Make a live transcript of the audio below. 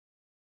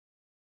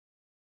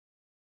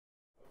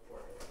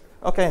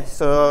Okay,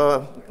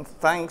 so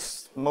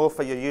thanks, Mo,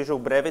 for your usual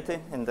brevity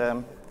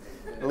and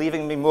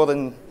leaving me more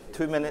than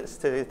 2 minutes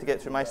to get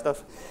through my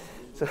stuff.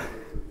 So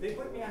they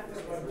put me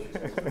after lunch.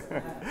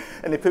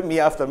 and they put me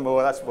after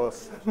Mo, that's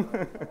worse.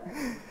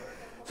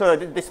 So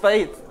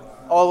despite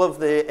all of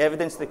the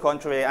evidence to the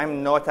contrary,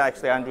 I'm not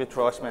actually Andrew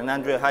Trossman.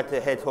 Andrew had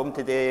to head home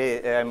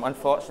today.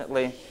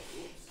 Unfortunately,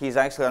 he's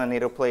actually on an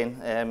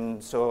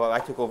aeroplane, so I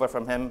took over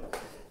from him.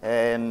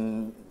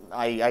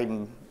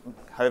 I'm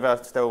however,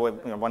 still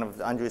one of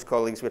Andrew's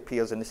colleagues, we're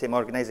peers in the same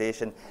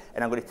organisation,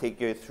 and I'm going to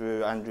take you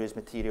through Andrew's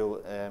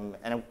material, and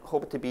I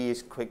hope to be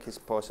as quick as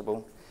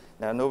possible.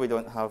 Now, I know we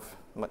don't have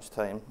much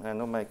time, and I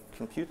know my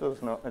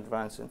computer's not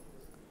advancing,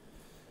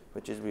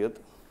 which is weird.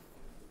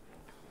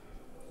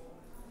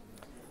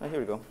 Oh, here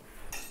we go.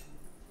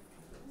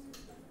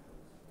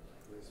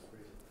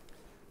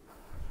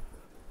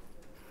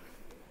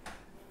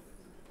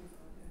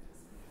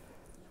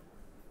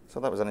 So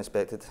that was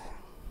unexpected.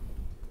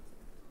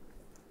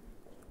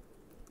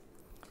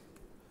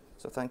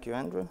 So thank you,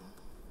 Andrew,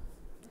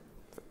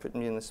 for putting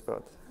me in the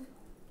spot.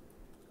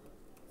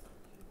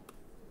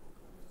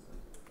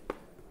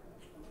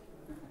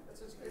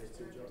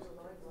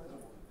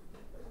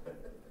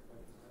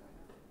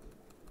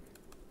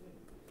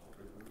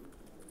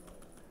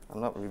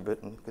 I'm not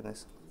rebooting,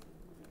 goodness.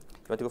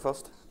 You want to go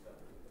first?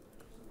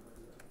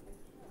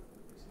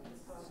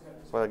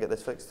 While I get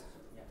this fixed?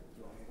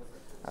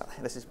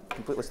 This is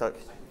completely stuck.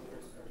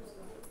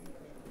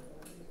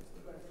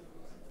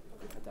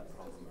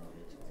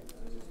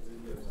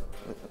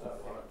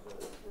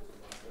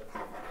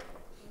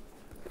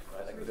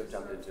 I could have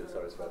jumped into,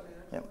 sorry, Scott.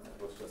 Yep.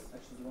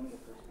 Actually, do you want to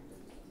go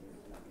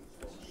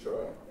first?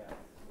 Sure.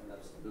 Yeah.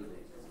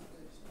 Absolutely.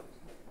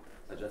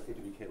 I just need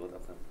to be cabled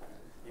up then.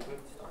 You going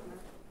to start now?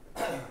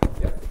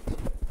 Yep.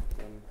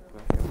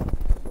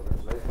 So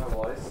raise my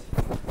voice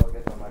before I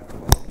get my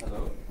microphone.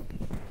 Hello.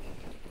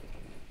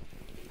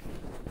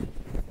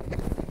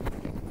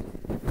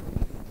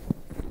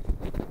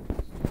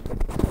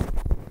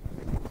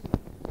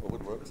 Hope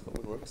it works. Hope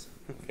it works.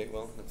 Okay,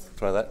 well, let's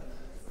try that.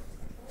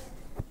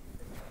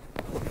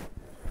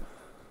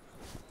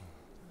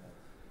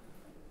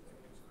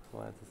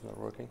 Why is this not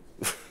working?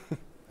 It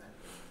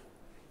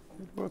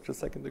worked a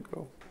second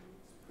ago.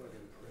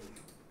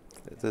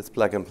 It's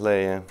plug and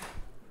play, yeah.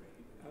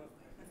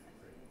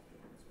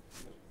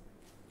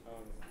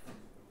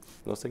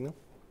 No signal?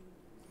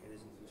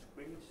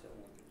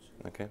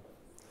 Okay.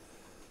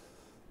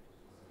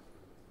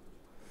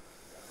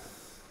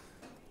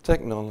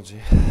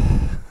 Technology.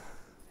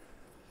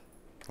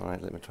 All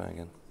right, let me try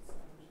again.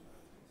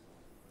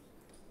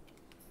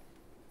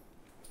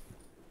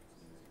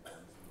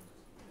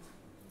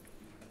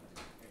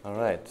 All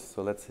right,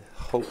 so let's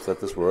hope that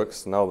this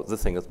works. Now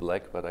this thing is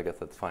black, but I guess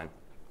that's fine.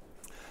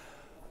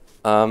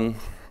 I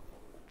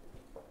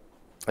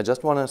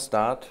just want to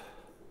start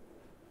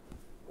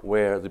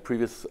where the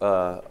previous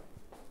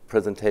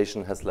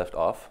presentation has left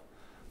off.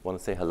 I want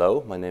to say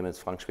hello. My name is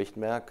Frank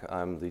Schwichtenberg.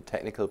 I'm the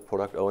technical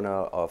product owner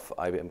of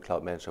IBM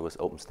Cloud Manager with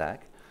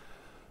OpenStack.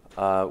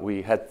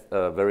 We had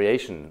a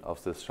variation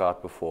of this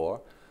chart before,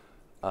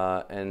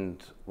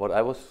 and what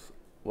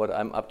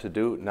I'm up to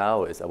do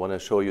now is I want to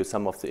show you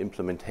some of the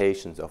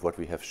implementations of what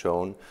we have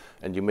shown,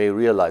 and you may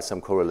realize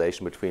some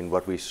correlation between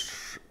what we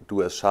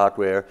do as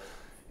hardware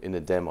in a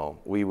demo.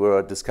 We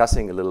were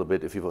discussing a little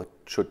bit if you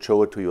should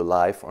show it to you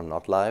live or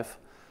not live,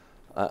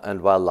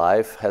 and while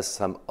live has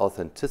some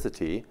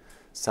authenticity,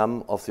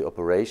 some of the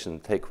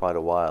operations take quite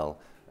a while,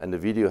 and the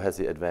video has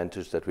the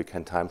advantage that we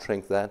can time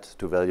shrink that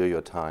to value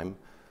your time.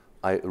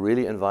 I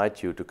really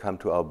invite you to come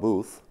to our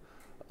booth,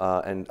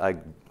 and I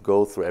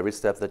go through every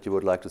step that you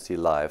would like to see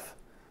live.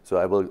 So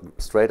I will,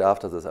 straight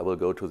after this, I will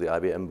go to the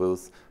IBM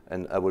booth,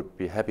 and I would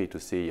be happy to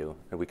see you.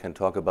 And we can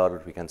talk about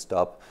it, we can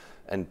stop,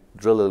 and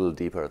drill a little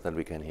deeper than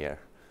we can here,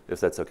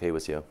 if that's okay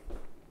with you.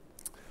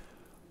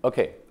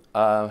 Okay,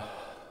 so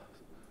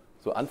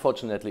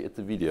unfortunately it's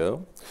a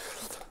video,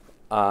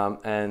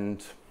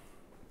 and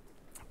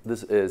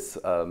this is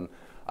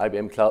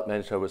IBM Cloud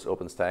Manager with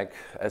OpenStack.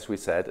 As we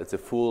said, it's a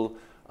full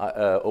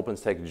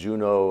OpenStack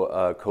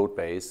Juno code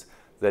base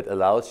that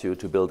allows you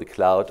to build a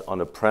cloud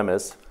on a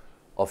premise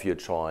of your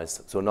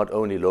choice. So not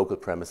only local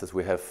premises,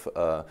 we have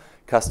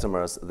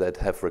customers that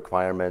have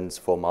requirements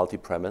for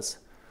multi-premise,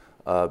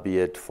 be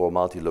it for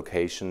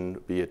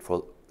multi-location, be it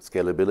for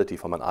scalability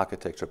from an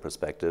architecture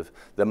perspective.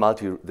 There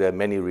are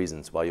many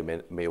reasons why you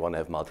may want to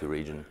have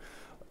multi-region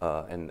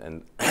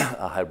and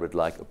a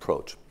hybrid-like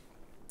approach.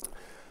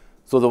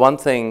 So the one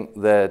thing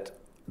that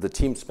the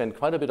team spent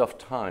quite a bit of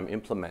time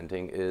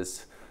implementing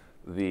is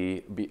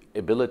the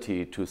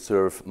ability to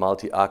serve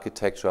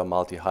multi-architecture,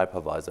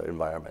 multi-hypervisor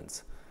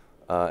environments.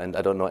 And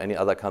I don't know any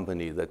other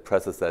company that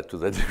presses that to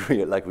that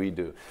degree like we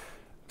do.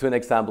 To an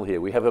example here,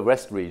 we have a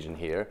West region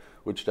here,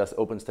 which does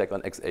OpenStack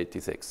on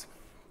x86.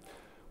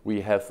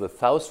 We have the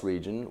South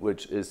region,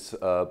 which is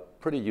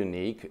pretty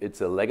unique. It's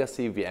a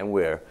legacy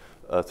VMware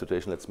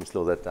situation. Let me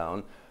slow that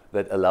down.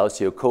 That allows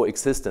you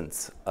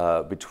coexistence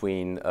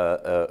between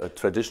a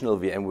traditional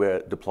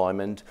VMware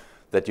deployment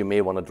that you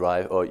may want to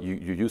drive, or you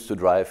used to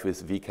drive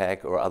with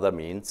VCAG or other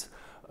means,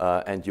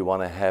 and you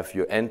want to have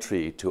your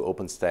entry to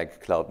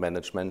OpenStack Cloud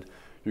Management,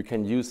 you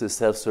can use this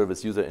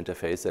self-service user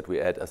interface that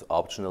we add as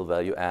optional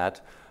value add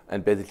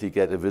and basically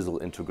get a visual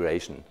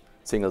integration,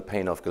 single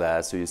pane of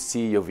glass. So you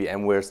see your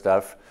VMware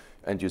stuff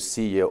and you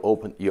see your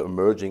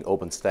emerging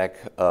OpenStack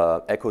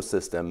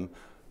ecosystem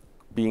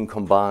being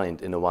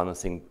combined in a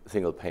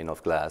single pane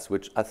of glass,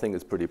 which I think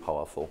is pretty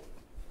powerful.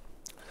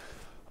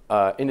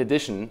 In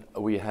addition,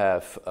 we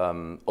have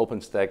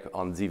OpenStack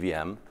on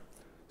ZVM.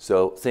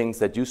 So things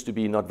that used to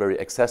be not very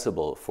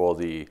accessible for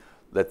the,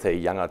 let's say,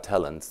 younger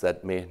talents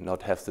that may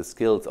not have the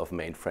skills of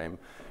mainframe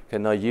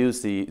can now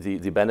use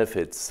the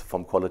benefits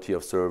from quality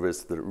of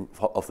service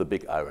of the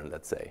big iron,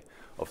 let's say,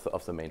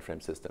 of the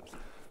mainframe systems.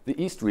 The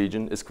East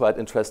region is quite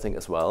interesting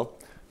as well,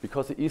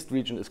 because the East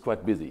region is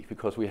quite busy,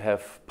 because we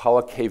have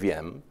Power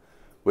KVM,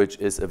 which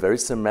is a very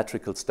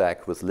symmetrical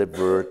stack with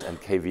libvirt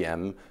and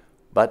KVM,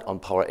 but on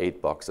Power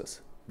 8 boxes.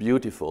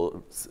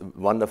 Beautiful,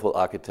 wonderful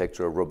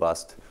architecture,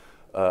 robust.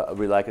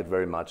 We like it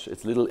very much.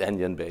 It's a little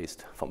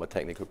onion-based from a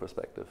technical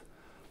perspective.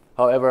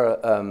 However,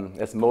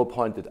 as Mo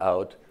pointed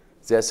out,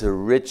 there's a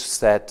rich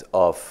set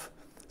of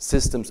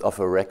systems of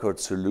a record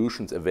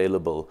solutions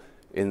available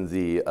in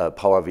the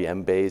Power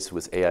VM base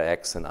with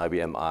AIX and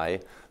IBM I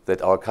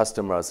that our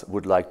customers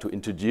would like to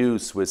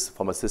introduce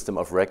from a system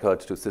of record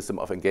to system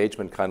of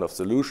engagement kind of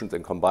solutions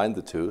and combine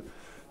the two.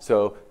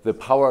 So the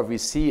Power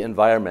VC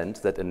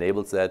environment that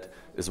enables that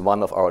is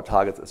one of our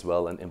targets as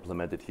well and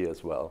implemented here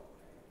as well.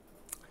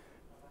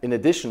 In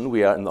addition,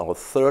 we are in our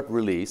third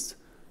release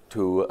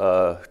to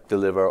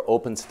deliver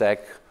OpenStack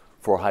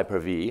for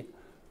Hyper-V,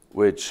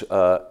 which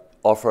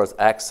offers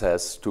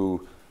access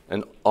to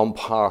an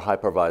on-par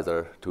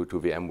hypervisor to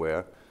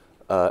VMware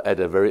at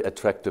a very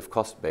attractive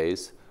cost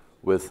base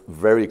with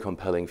very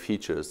compelling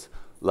features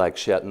like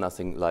shared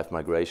nothing live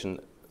migration,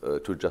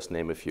 to just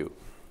name a few.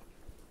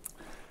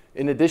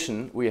 In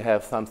addition, we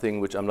have something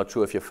which I'm not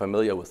sure if you're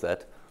familiar with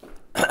that,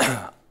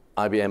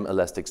 IBM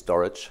Elastic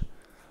Storage,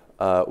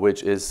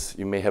 which is,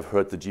 you may have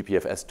heard the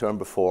GPFS term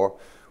before,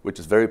 which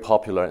is very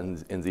popular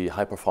in the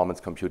high-performance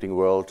computing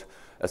world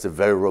as a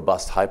very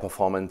robust,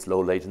 high-performance,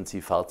 low-latency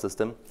file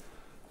system.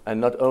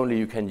 And not only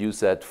you can use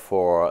that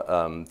for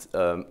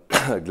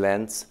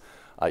GLANCE,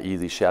 i.e.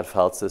 the shared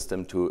file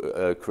system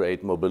to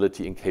create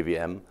mobility in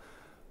KVM,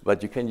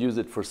 but you can use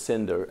it for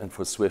Cinder and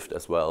for Swift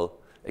as well,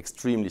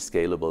 extremely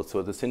scalable.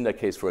 So the Cinder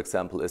case, for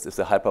example, is if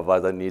the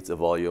hypervisor needs a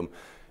volume,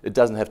 it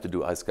doesn't have to do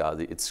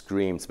iSCSI. It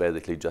screams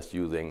basically just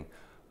using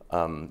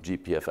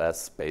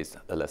GPFS-based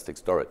Elastic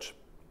Storage.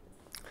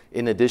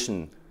 In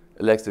addition,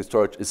 Elastic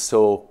Storage is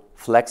so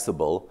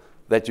flexible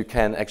that you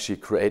can actually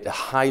create a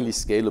highly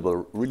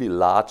scalable, really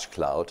large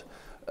cloud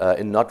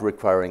in not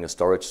requiring a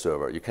storage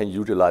server. You can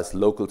utilize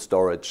local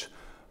storage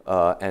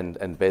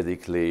and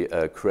basically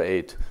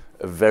create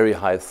a very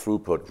high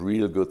throughput,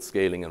 real good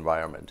scaling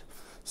environment.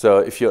 So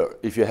if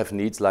you have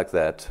needs like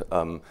that,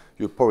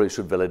 you probably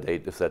should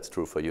validate if that's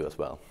true for you as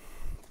well.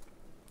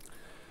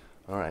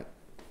 All right.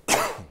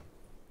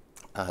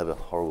 I have a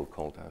horrible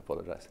cold, I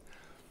apologize.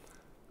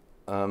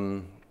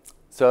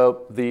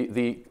 So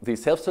the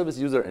self-service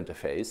user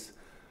interface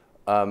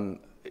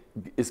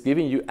is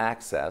giving you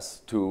access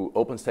to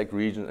OpenStack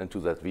region and to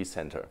that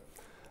vCenter.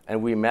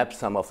 And we map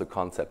some of the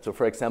concepts. So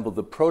for example,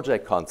 the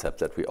project concept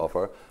that we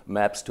offer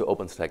maps to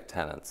OpenStack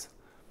tenants.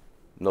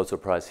 No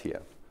surprise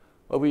here.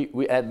 Well,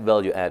 we add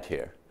value add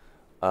here.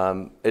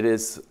 It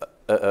is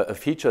a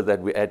feature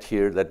that we add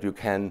here that you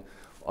can,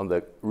 on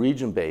the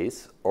region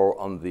base or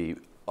on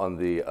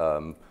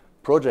the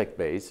project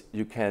base,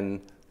 you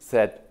can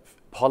set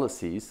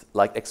policies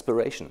like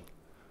expiration.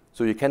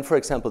 So you can, for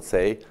example,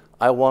 say,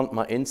 I want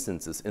my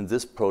instances in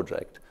this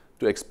project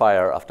to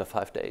expire after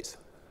 5 days.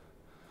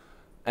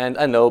 And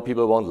I know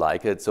people won't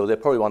like it, so they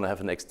probably want to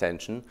have an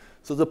extension.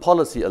 So the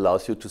policy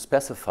allows you to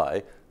specify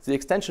the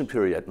extension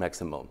period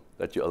maximum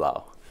that you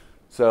allow.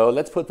 So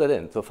let's put that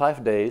in. So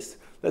 5 days,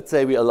 let's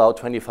say we allow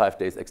 25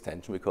 days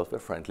extension because we're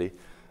friendly.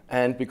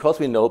 And because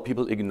we know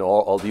people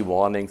ignore all the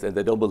warnings and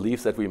they don't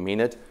believe that we mean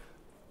it,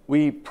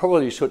 we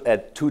probably should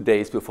add 2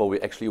 days before we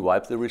actually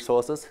wipe the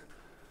resources.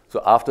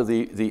 So after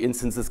the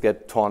instances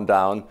get torn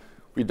down,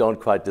 we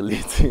don't quite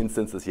delete the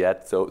instances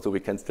yet, so we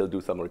can still do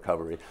some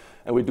recovery.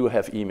 And we do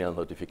have email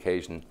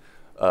notification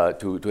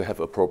to have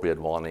appropriate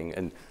warning,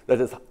 and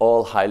that is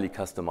all highly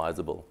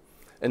customizable.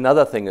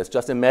 Another thing is,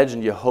 just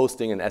imagine you're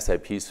hosting an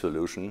SAP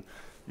solution.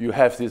 You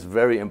have this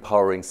very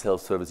empowering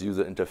self-service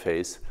user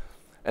interface,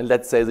 and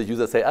let's say the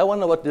user say, I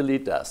wonder what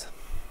delete does.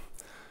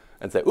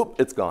 And say, oop,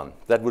 it's gone.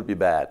 That would be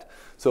bad.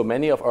 So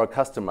many of our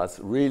customers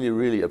really,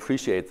 really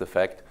appreciate the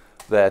fact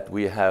that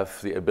we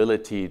have the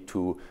ability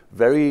to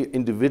very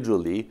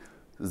individually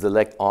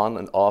select on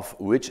and off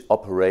which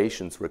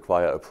operations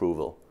require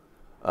approval.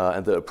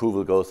 And the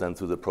approval goes then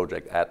to the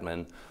project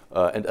admin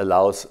and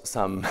allows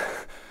some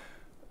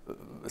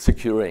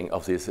securing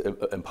of these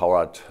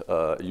empowered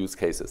use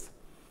cases.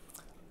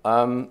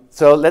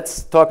 So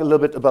let's talk a little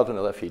bit about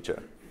another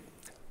feature.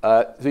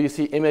 So you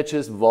see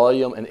images,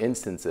 volume, and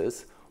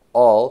instances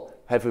all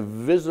have a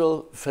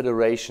visual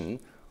federation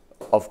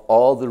of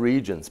all the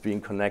regions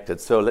being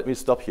connected. So let me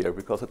stop here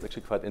because it's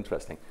actually quite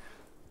interesting.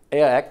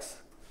 AIX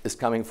is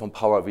coming from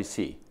Power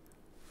VC.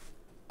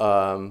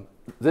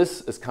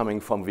 This is coming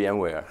from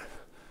VMware.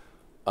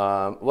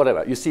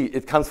 Whatever. You see,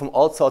 it comes from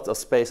all sorts of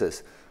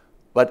spaces.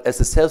 But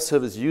as a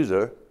self-service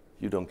user,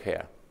 you don't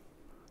care.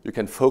 You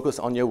can focus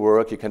on your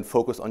work, you can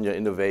focus on your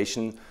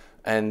innovation,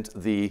 and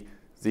the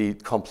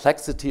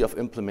complexity of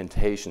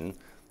implementation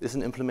is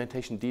an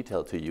implementation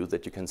detail to you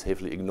that you can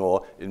safely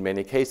ignore in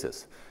many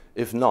cases.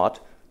 If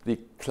not, the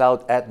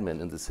cloud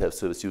admin in the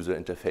self-service user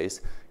interface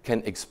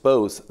can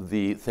expose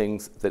the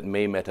things that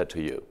may matter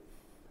to you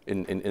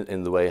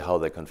in the way how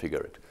they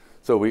configure it.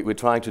 So we're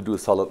trying to do a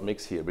solid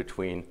mix here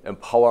between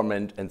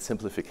empowerment and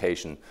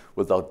simplification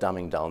without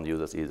dumbing down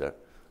users either.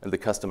 And the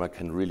customer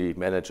can really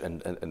manage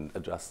and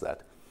adjust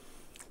that.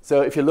 So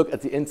if you look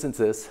at the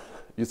instances,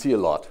 you see a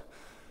lot.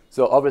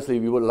 So obviously,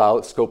 we will allow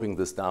scoping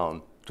this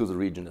down to the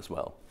region as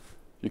well.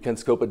 You can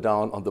scope it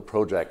down on the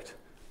project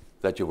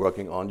that you're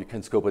working on. You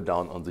can scope it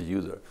down on the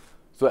user.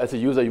 So as a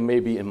user, you may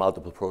be in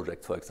multiple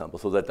projects, for example.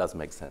 So that does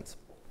make sense.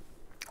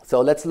 So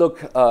let's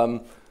look,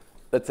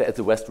 let's say, at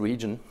the West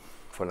region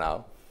for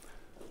now.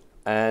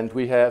 And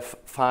we have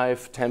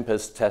 5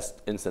 Tempest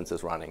test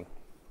instances running.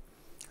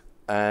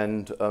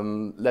 And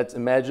let's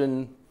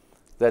imagine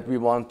that we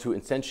want to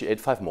instantiate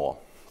 5 more.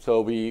 So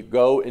we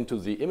go into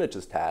the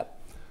Images tab.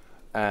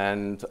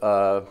 And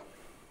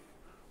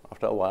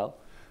after a while,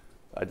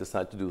 I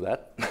decide to do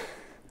that.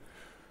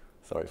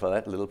 Sorry for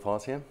that, a little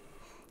pause here.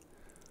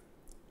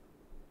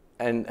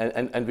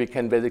 And we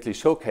can basically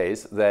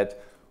showcase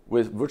that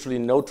with virtually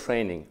no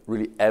training,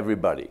 really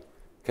everybody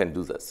can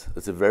do this.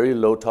 It's a very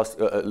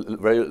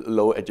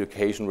low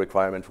education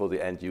requirement for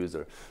the end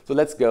user. So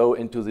let's go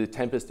into the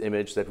Tempest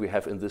image that we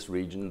have in this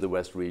region, the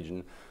West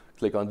region.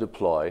 Click on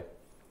Deploy.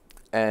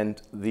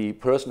 And the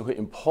person who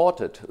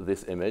imported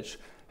this image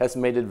has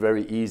made it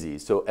very easy.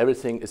 So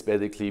everything is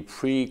basically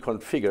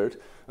pre-configured.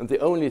 And the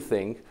only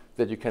thing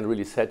that you can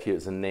really set here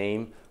is a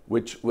name,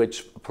 which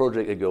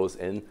project it goes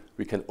in.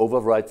 We can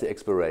overwrite the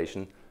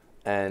expiration,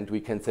 and we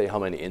can say how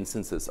many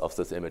instances of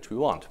this image we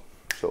want.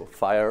 So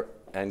fire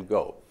and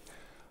go.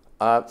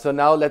 So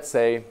now let's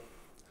say,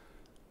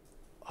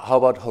 how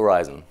about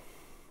Horizon?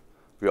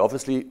 We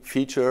obviously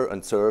feature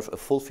and serve a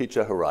full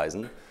feature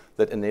Horizon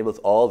that enables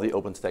all the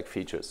OpenStack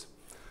features.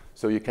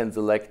 So you can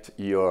select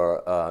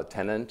your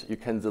tenant, you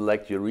can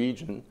select your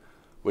region,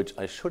 which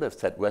I should have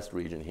set West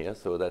region here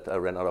so that I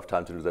ran out of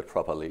time to do that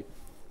properly.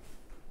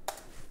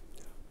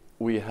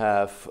 We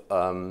have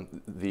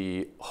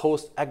the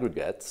host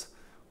aggregates,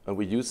 and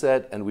we use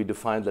that, and we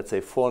define, let's say,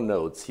 4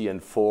 nodes,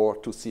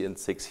 CN4 to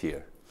CN6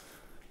 here.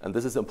 And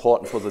this is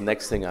important for the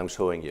next thing I'm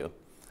showing you.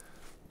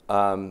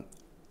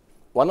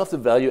 One of the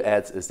value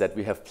adds is that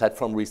we have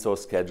Platform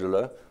Resource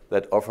Scheduler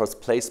that offers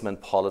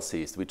placement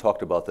policies. We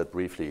talked about that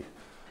briefly,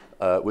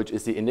 which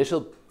is the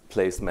initial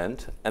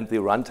placement and the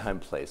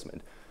runtime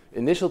placement.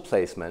 Initial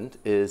placement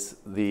is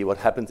what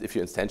happens if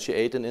you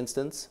instantiate an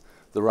instance.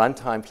 The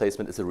runtime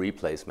placement is a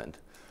replacement.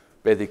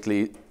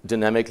 Basically,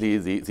 dynamically,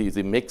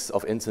 the mix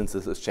of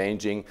instances is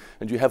changing,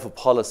 and you have a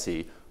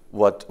policy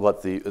what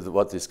the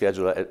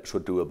scheduler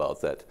should do about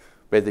that,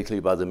 basically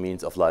by the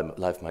means of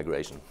live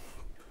migration.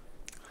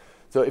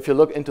 So if you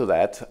look into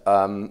that,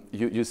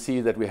 you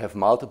see that we have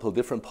multiple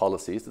different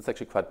policies. It's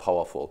actually quite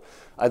powerful.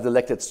 I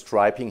selected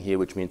striping here,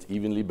 which means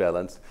evenly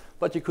balanced,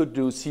 but you could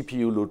do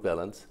CPU load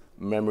balance,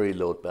 memory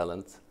load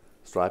balance,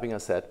 striping I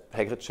said,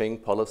 packaging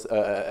policy,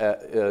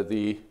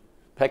 the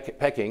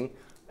packing,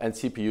 and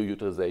CPU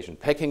utilization.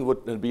 Packing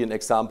would be an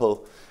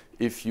example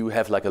if you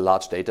have like a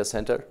large data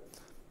center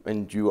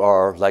and you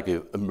are like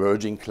an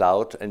emerging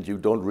cloud and you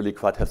don't really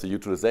quite have the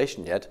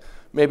utilization yet.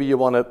 Maybe you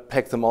want to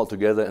pack them all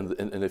together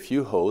in a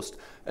few hosts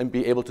and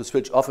be able to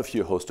switch off a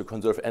few hosts to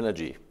conserve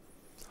energy.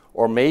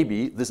 Or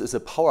maybe this is a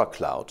power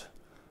cloud,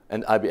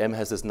 and IBM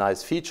has this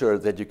nice feature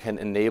that you can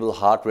enable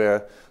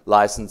hardware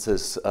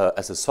licenses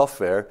as a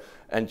software,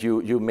 and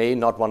you may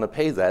not want to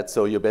pay that,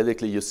 so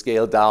you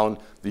scale down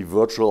the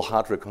virtual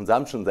hardware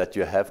consumption that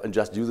you have and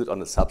just use it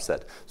on a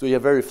subset. So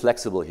you're very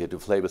flexible here to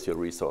play with your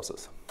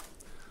resources.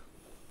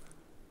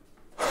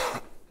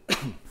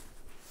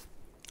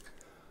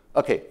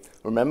 Okay,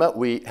 remember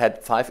we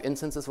had 5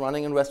 instances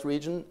running in West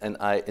region, and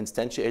I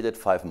instantiated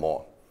 5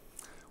 more.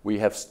 We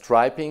have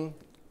striping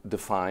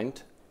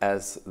defined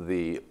as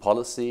the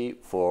policy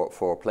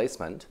for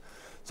placement.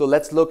 So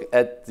let's look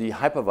at the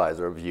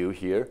hypervisor view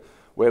here,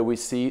 where we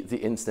see the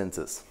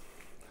instances.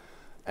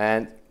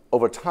 And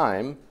over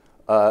time,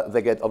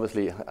 they get,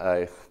 obviously,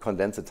 I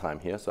condensed the time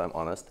here, so I'm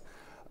honest.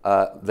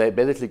 They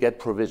basically get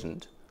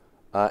provisioned.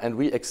 And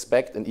we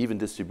expect an even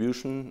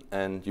distribution,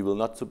 and you will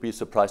not be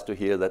surprised to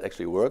hear that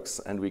actually works,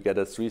 and we get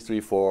a 3,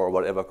 3, 4, or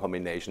whatever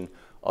combination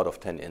out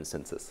of 10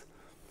 instances.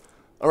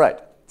 All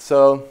right,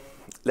 so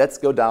let's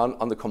go down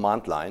on the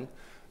command line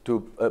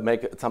to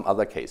make some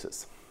other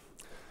cases.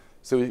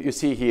 So you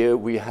see here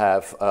we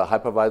have a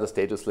hypervisor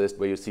status list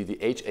where you see the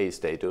HA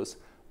status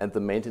and the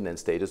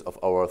maintenance status of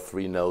our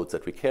 3 nodes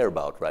that we care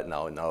about right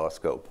now in our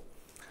scope.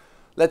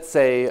 let's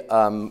say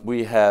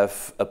we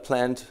have a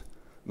planned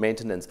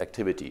maintenance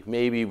activity.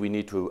 Maybe we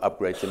need to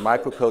upgrade the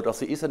microcode of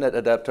the Ethernet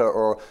adapter,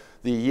 or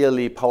the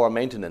yearly power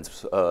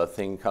maintenance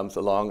thing comes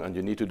along and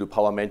you need to do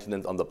power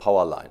maintenance on the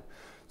power line.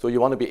 So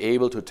you want to be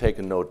able to take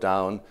a node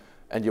down,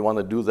 and you want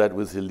to do that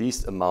with the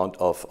least amount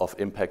of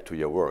impact to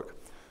your work.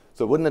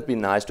 So wouldn't it be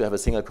nice to have a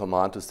single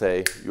command to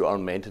say you are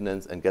on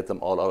maintenance and get them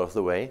all out of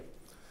the way?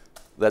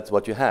 That's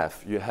what you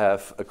have. You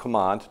have a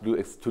command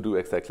to do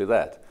exactly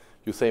that.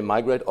 You say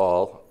migrate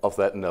all of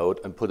that node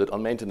and put it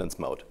on maintenance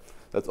mode.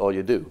 That's all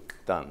you do.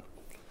 Done.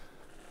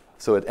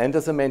 So it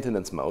enters a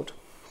maintenance mode.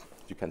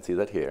 You can see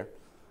that here.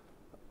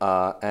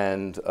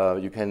 And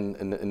you can,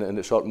 in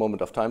a short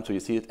moment of time, so you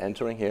see it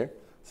entering here,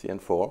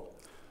 CN4.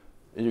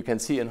 And you can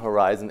see in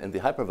Horizon in the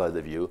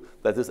hypervisor view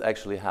that this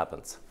actually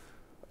happens.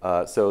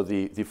 So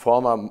the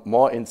former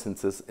more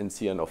instances in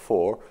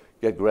CN04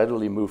 get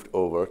gradually moved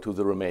over to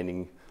the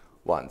remaining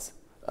ones.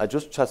 I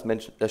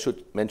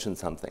should mention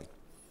something.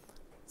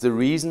 The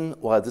reason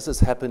why this is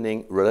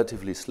happening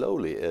relatively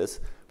slowly is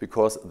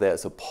because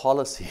there's a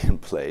policy in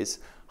place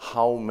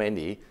how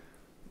many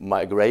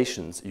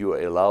migrations you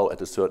allow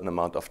at a certain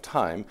amount of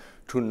time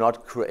to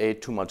not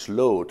create too much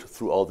load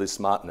through all this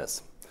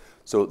smartness.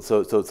 So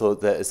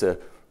there is a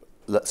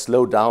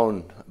slow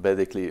down,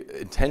 basically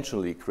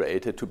intentionally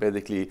created to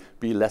basically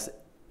be less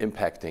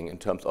impacting in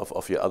terms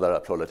of your other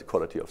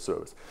quality of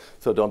service.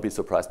 So don't be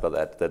surprised by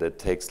that it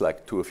takes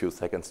like a few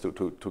seconds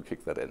to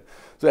kick that in.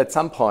 So at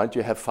some point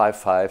you have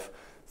 5.5.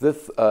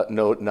 This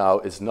node now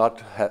is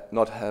not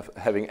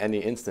having any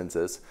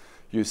instances.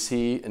 You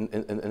see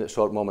in a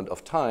short moment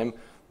of time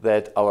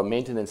that our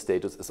maintenance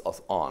status is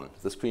on.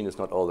 The screen is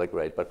not all that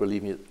great, but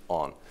believe me, it's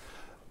on.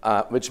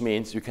 Which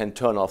means you can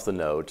turn off the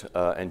node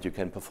and you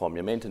can perform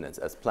your maintenance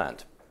as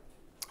planned.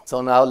 So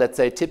now let's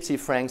say Tipsy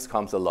Franks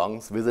comes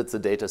along, visits the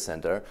data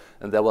center,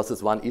 and there was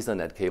this one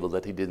Ethernet cable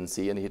that he didn't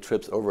see, and he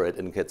trips over it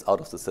and gets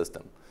out of the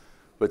system,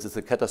 which is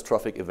a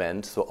catastrophic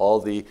event, so all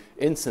the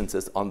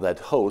instances on that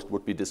host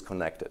would be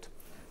disconnected.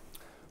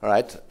 All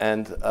right,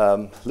 and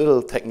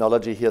little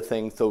technology here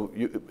thing, so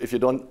if you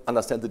don't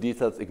understand the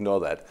details, ignore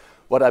that.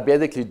 What I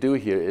basically do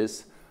here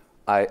is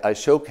I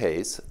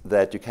showcase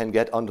that you can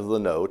get onto the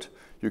node,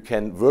 you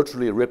can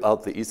virtually rip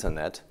out the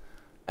Ethernet,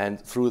 and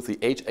through the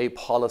HA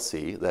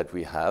policy that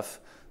we have,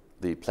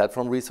 the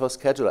platform resource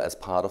scheduler as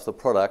part of the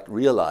product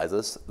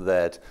realizes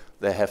that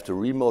they have to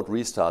remote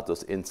restart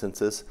those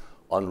instances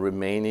on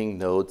remaining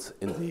nodes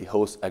in the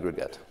host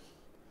aggregate.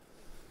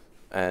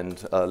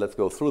 And let's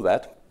go through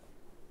that.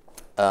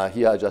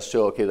 Here I just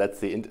show, okay, that's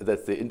the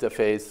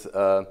interface.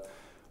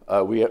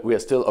 We are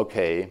still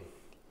okay.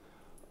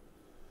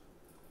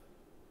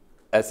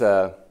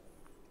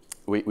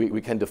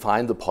 We can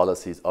define the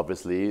policies,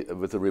 obviously,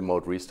 with a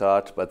remote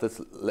restart, but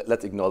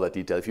let's ignore that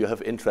detail. If you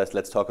have interest,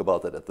 let's talk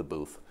about that at the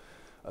booth.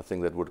 I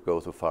think that would go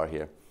too far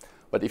here.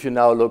 But if you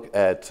now look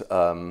at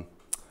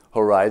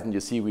Horizon, you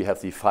see we have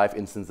the 5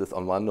 instances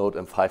on one node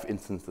and 5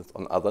 instances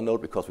on other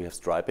node because we have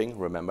striping,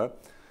 remember.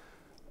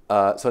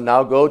 So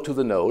now go to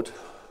the node.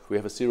 We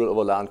have a serial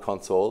over LAN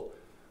console.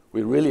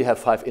 We really have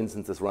 5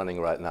 instances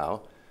running right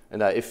now.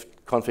 And I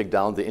config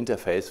down the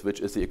interface, which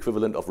is the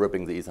equivalent of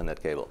ripping the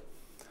Ethernet cable.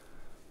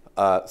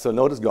 So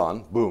node is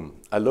gone,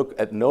 boom. I look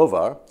at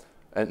Nova,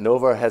 and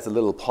Nova has a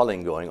little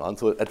polling going on.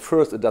 So at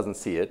first it doesn't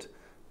see it.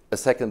 A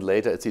second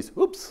later it sees,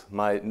 oops,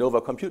 my Nova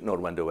compute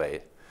node went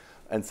away,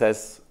 and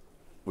says,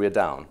 we're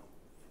down.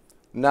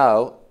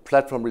 Now,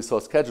 platform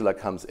resource scheduler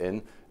comes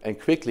in and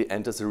quickly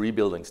enters the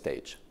rebuilding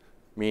stage,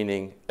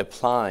 meaning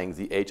applying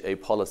the HA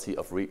policy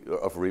of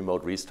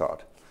remote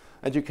restart.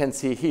 And you can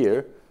see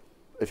here,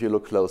 if you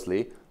look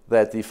closely,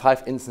 that the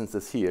 5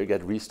 instances here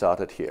get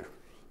restarted here.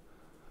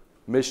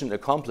 Mission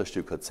accomplished,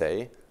 you could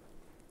say,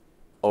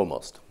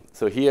 almost.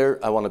 So here,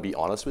 I want to be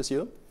honest with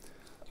you.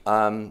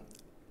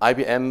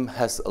 IBM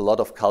has a lot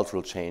of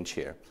cultural change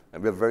here.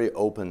 And we're very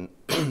open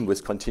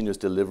with continuous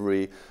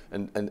delivery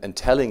and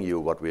telling you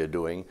what we are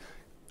doing,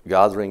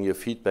 gathering your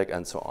feedback,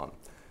 and so on.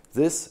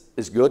 This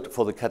is good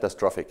for the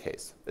catastrophic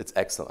case. It's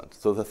excellent.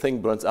 So the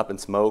thing burns up in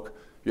smoke.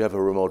 You have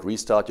a remote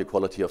restart. Your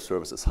quality of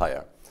service is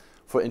higher.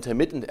 For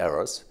intermittent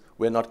errors,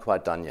 we're not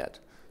quite done yet.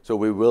 So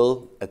we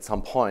will, at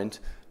some point,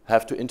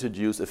 have to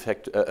introduce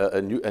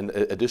an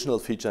additional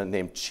feature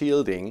named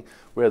shielding,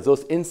 where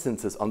those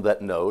instances on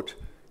that node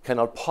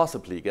cannot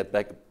possibly get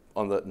back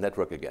on the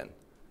network again.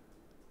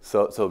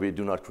 So we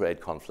do not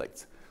create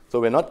conflicts. So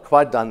we're not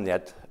quite done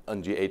yet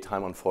on GA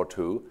time on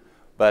 4.2,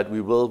 but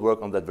we will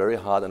work on that very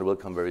hard and it will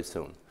come very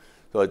soon.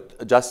 So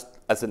just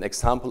as an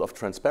example of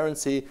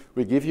transparency,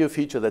 we give you a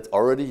feature that's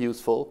already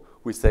useful,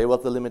 we say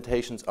what the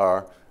limitations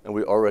are, and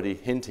we're already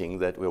hinting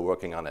that we're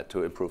working on it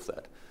to improve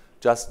that,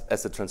 just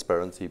as a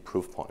transparency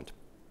proof point.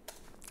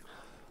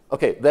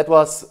 Okay, that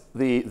was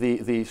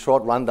the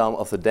short rundown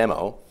of the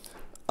demo.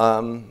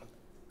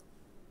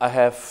 I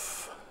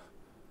have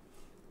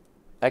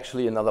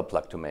actually another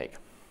plug to make.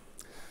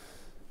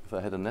 If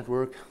I had a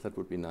network, that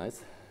would be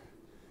nice.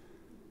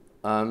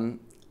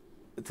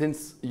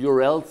 Since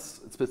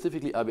URLs,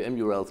 specifically IBM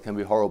URLs, can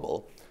be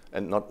horrible,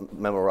 and not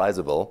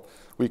memorizable,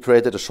 we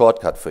created a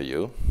shortcut for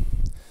you,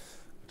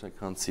 which I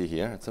can't see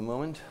here at the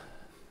moment.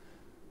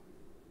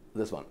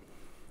 This one.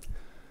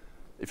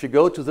 If you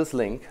go to this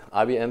link,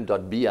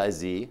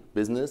 ibm.biz,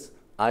 business,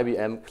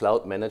 IBM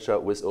Cloud Manager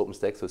with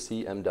OpenStack, so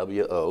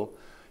CMWO,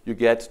 you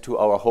get to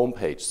our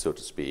homepage, so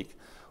to speak,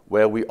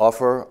 where we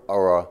offer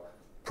our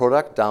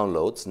product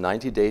downloads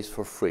 90 days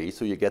for free.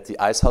 So you get the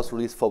Icehouse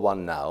release for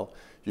 1 now.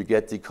 You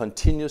get the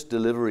continuous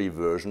delivery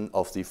version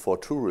of the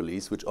 4.2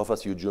 release, which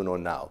offers you Juno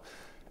now.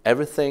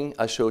 Everything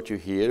I showed you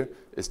here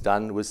is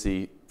done with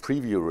the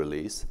preview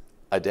release,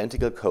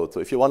 identical code. So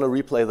if you want to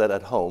replay that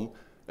at home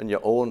in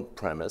your own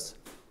premise,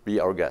 be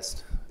our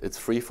guest. It's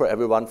free for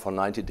everyone for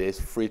 90 days,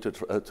 free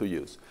to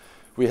use.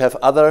 We have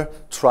other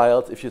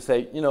trials. If you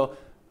say, you know,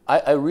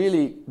 I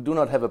really do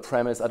not have a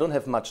premise, I don't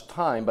have much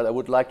time, but I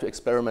would like to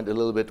experiment a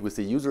little bit with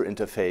the user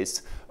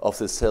interface of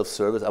this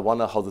self-service. I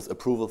wonder how this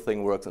approval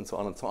thing works and so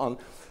on and so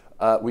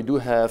on. We do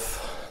have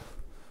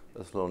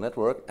a slow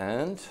network,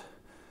 and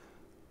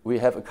we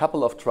have a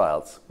couple of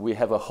trials. We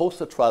have a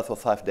hosted trial for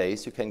 5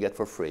 days you can get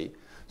for free.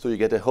 So you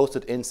get a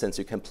hosted instance,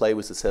 you can play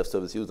with the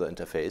self-service user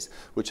interface,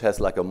 which has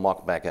like a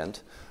mock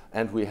backend.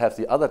 And we have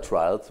the other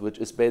trials, which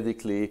is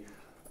basically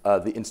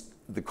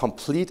the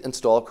complete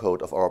install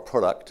code of our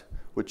product,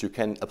 which you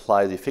can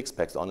apply the fixed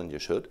packs on, and you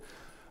should,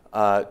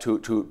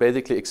 to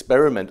basically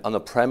experiment on a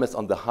premise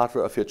on the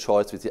hardware of your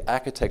choice with the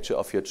architecture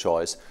of your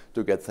choice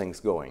to get things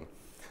going.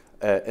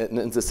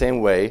 In the same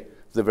way,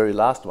 the very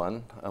last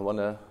one, I want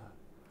to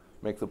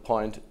make the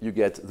point, you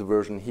get the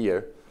version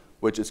here,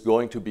 which is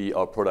going to be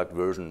our product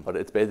version, but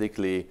it's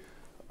basically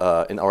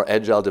in our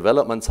agile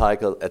development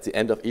cycle, at the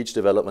end of each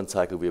development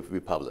cycle, we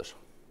publish.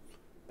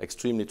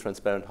 Extremely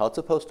transparent, how it's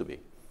supposed to be.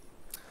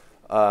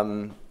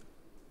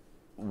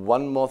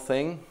 One more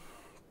thing.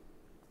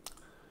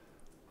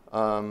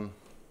 Well,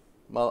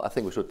 I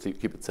think we should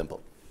keep it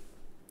simple.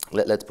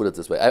 Let's put it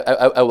this way.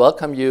 I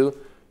welcome you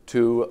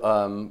to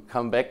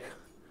come back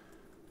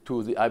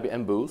to the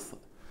IBM booth,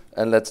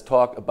 and let's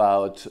talk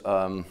about,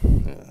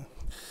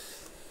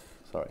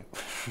 sorry.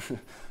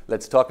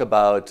 Let's talk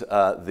about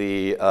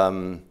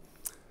the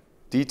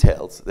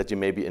details that you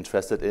may be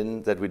interested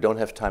in that we don't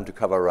have time to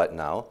cover right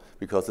now,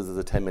 because this is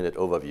a 10-minute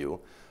overview.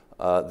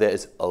 There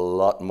is a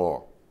lot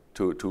more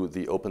to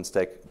the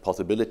OpenStack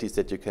possibilities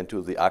that you can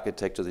do, the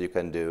architecture that you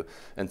can do,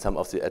 and some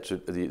of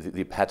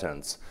the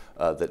patterns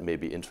that may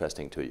be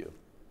interesting to you.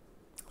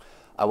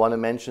 I want to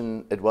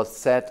mention, it was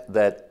said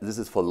that this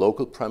is for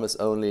local premise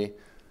only.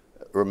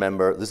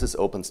 Remember, this is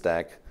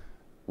OpenStack.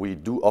 We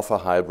do offer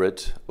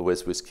hybrid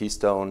with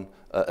Keystone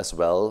as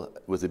well,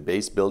 with the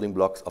base building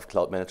blocks of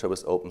Cloud Manager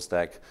with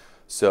OpenStack.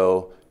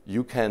 So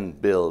you can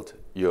build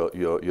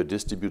your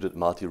distributed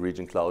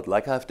multi-region cloud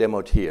like I've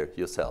demoed here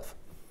yourself.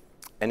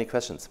 Any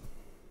questions?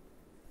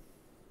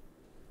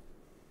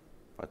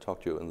 I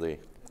talked to you in the...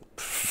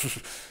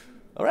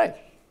 All right.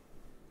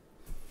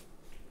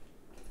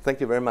 Thank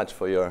you very much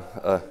for your...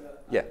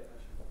 yeah.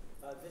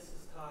 This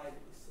is tied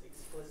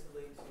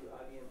explicitly to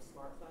IBM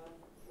Smart Cloud,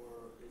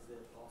 or is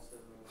it also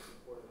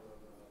supportive of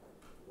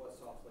what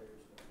software is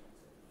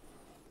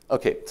going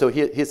to use? Okay, so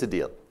here's the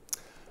deal.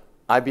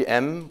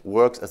 IBM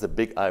works as a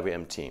big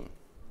IBM team.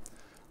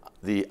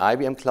 The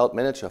IBM Cloud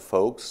Manager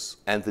folks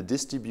and the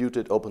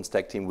distributed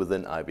OpenStack team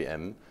within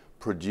IBM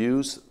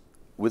produce,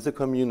 with the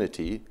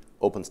community,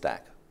 OpenStack.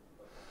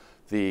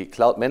 The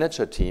Cloud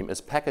Manager team is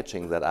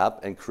packaging that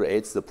up and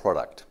creates the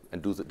product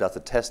and does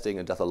the testing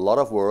and does a lot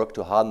of work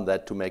to harden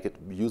that to make it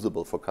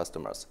usable for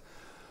customers.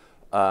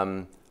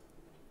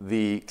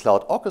 The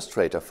Cloud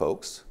Orchestrator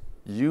folks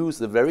use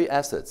the very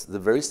assets, the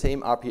very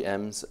same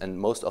RPMs and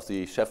most of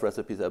the chef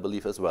recipes, I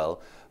believe, as well,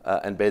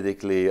 and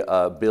basically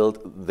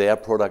build their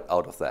product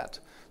out of that.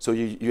 So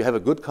you have a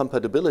good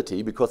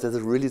compatibility because it's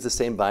really the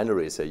same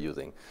binaries they're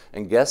using.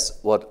 And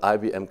guess what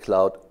IBM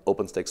Cloud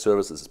OpenStack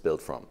Services is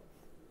built from?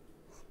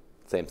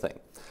 Same thing.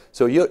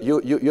 So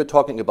you're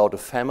talking about a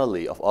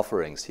family of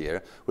offerings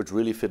here which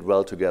really fit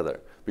well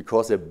together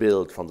because they're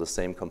built from the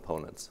same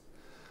components.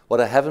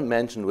 What I haven't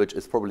mentioned, which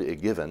is probably a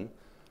given,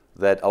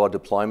 that our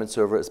deployment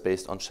server is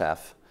based on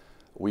Chef.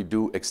 We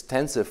do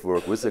extensive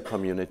work with the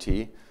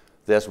community.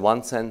 There's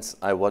one sense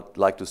I would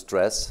like to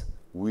stress: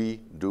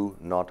 we do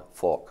not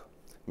fork.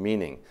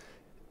 Meaning,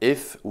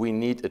 if we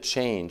need a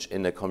change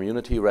in a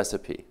community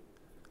recipe,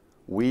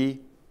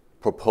 we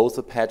propose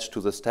a patch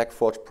to the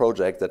StackForge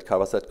project that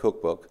covers that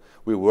cookbook.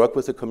 We work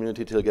with the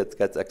community till it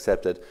gets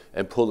accepted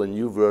and pull a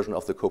new version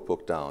of the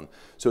cookbook down.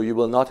 So you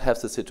will not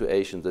have the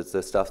situation that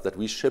the stuff that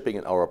we're shipping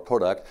in our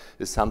product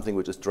is something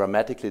which is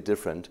dramatically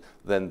different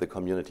than the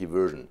community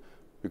version,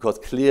 because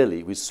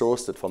clearly we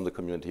sourced it from the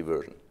community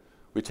version.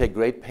 We take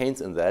great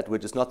pains in that,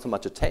 which is not so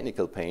much a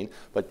technical pain,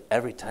 but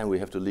every time we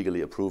have to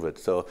legally approve it.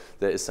 So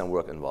there is some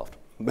work involved.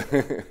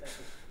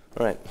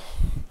 All right.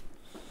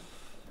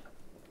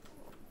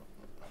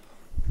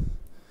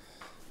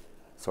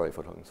 Sorry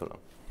for talking so long.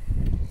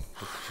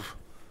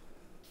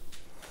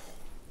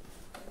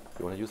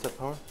 You want to use that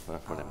power?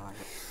 Whatever.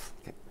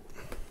 Okay.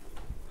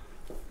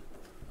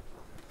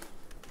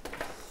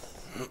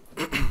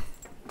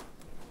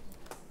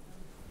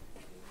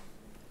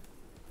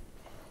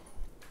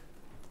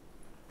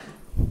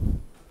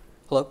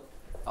 Hello?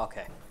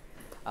 Okay.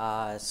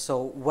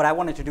 So what I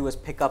wanted to do is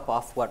pick up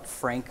off what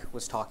Frank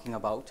was talking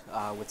about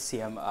with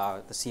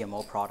the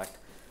CMO product,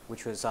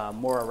 which was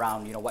more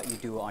around what you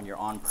do on your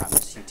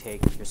on-premise. You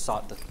take the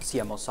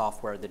CMO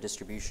software, the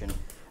distribution,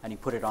 and you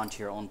put it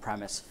onto your own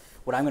premise.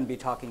 What I'm going to be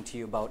talking to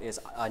you about is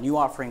a new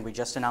offering we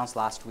just announced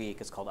last week.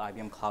 It's called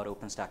IBM Cloud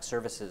OpenStack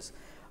Services.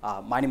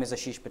 My name is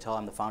Ashish Patel.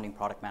 I'm the founding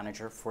product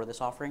manager for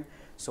this offering.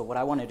 So what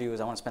I want to do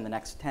is I want to spend the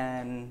next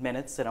 10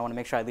 minutes, and I want to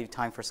make sure I leave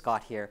time for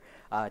Scott here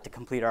to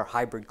complete our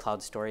hybrid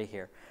cloud story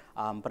here.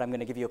 But I'm going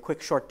to give you a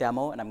quick short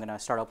demo, and I'm going to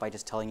start out by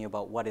just telling you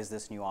about what is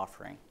this new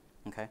offering.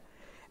 Okay?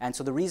 And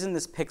so the reason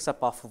this picks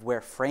up off of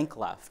where Frank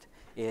left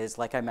is,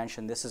 like I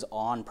mentioned, this is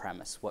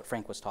on-premise, what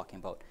Frank was talking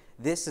about.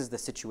 This is the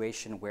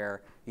situation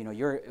where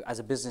you're, as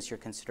a business, you're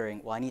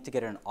considering, well, I need to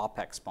get an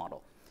OpEx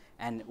model.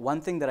 And one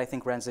thing that I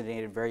think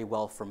resonated very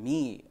well for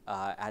me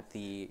at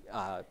the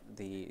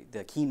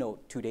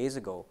keynote 2 days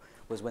ago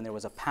was when there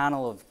was a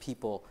panel of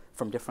people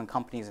from different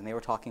companies, and they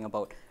were talking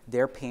about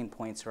their pain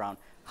points around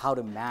how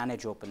to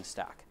manage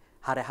OpenStack,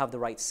 how to have the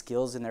right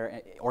skills in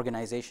their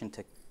organization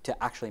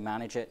to actually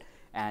manage it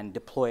and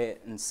deploy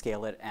it and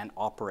scale it and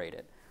operate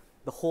it.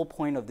 The whole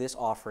point of this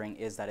offering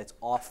is that it's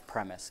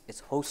off-premise.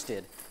 It's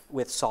hosted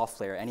with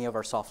SoftLayer, any of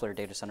our SoftLayer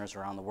data centers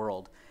around the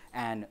world,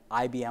 and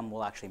IBM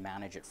will actually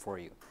manage it for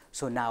you.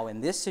 So now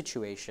in this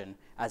situation,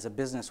 as a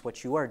business,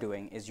 what you are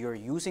doing is you're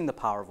using the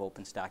power of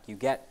OpenStack. You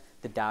get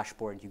the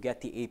dashboard, you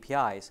get the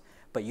APIs,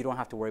 but you don't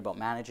have to worry about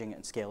managing it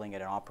and scaling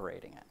it and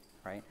operating it,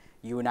 right?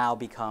 You now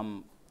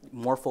become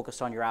more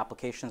focused on your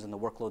applications and the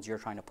workloads you're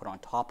trying to put on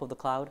top of the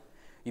cloud.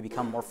 You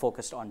become more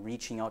focused on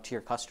reaching out to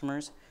your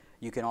customers.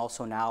 You can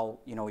also now,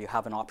 you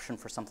have an option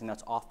for something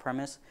that's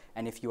off-premise.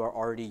 And if you are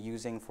already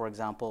using, for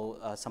example,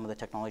 some of the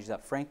technologies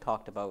that Frank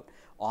talked about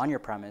on your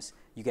premise,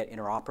 you get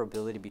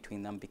interoperability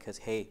between them because,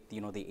 hey,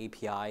 the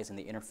APIs and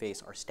the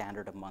interface are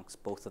standard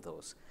amongst both of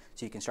those.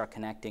 So you can start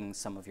connecting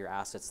some of your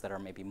assets that are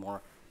maybe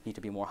need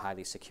to be more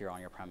highly secure on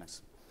your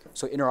premise.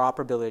 So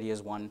interoperability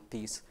is one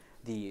piece.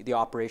 The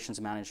operations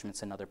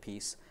management's another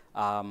piece.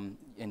 And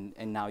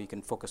now you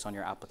can focus on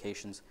your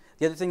applications.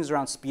 The other thing is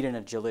around speed and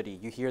agility.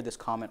 You hear this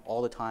comment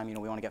all the time,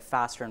 we want to get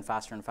faster and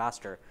faster and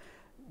faster.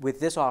 With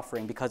this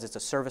offering, because it's a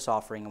service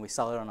offering and we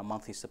sell it on a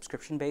monthly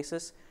subscription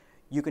basis,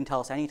 you can tell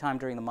us anytime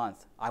during the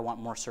month, I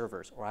want more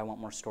servers or I want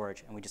more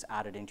storage, and we just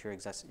add it into your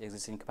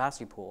existing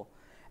capacity pool,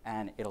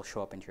 and it'll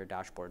show up into your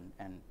dashboard,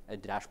 and a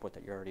dashboard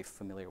that you're already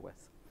familiar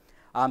with.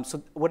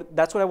 So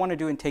that's what I want to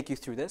do and take you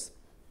through this.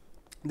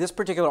 This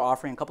particular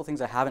offering, a couple things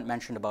I haven't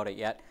mentioned about it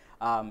yet.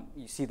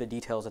 You see the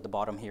details at the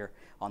bottom here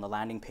on the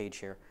landing page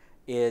here,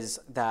 is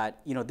that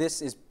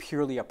this is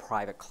purely a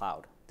private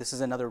cloud. This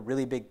is another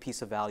really big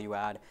piece of value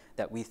add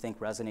that we think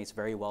resonates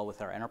very well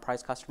with our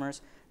enterprise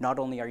customers. Not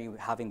only are you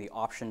having the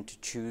option to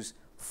choose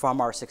from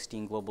our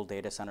 16 global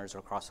data centers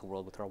across the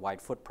world with our wide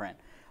footprint,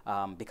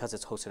 because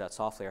it's hosted at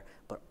SoftLayer,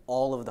 but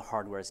all of the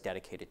hardware is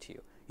dedicated to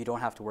you. You don't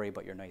have to worry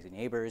about your noisy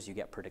neighbors. You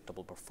get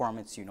predictable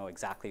performance. You know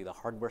exactly the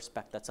hardware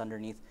spec that's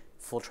underneath.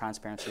 Full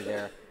transparency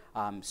there.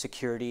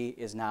 Security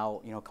is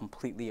now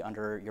completely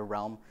under your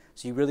realm.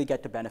 So you really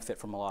get to benefit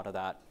from a lot of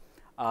that.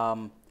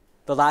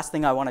 The last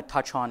thing I want to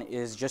touch on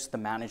is just the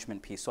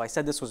management piece. So I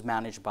said this was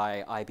managed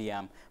by IBM.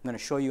 I'm going to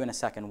show you in a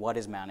second what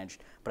is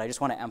managed, but I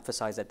just want to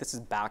emphasize that this is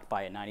backed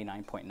by a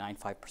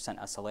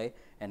 99.95% SLA,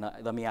 and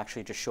let me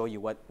actually just show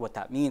you what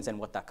that means and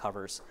what that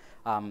covers.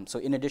 So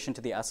in addition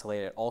to the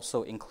SLA, it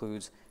also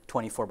includes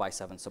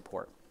 24/7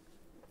 support.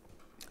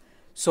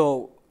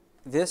 So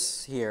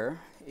this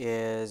here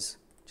is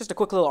just a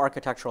quick little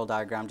architectural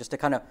diagram just to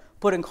kind of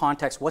put in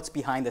context what's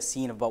behind the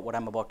scene about what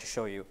I'm about to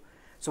show you.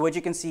 So what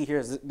you can see here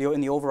is in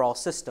the overall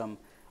system,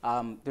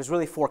 there's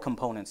really 4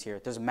 components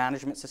here. There's a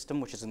management system,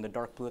 which is in the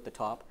dark blue at the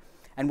top.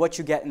 And what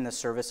you get in the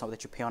service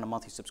that you pay on a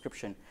monthly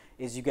subscription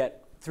is you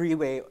get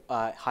 3-way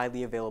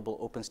highly available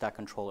OpenStack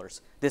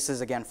controllers. This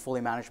is, again,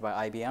 fully managed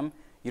by IBM.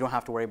 You don't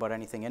have to worry about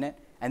anything in it.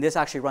 And this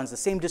actually runs the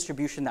same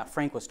distribution that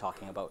Frank was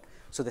talking about.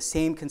 So the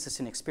same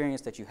consistent experience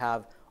that you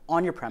have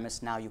on your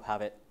premise, now you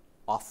have it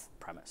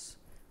off-premise.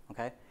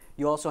 Okay?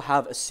 You also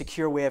have a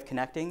secure way of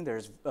connecting.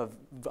 There's a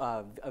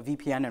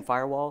VPN and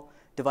firewall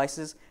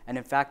devices, and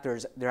in fact,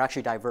 they're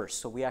actually diverse.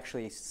 So we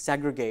actually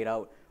segregate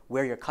out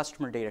where your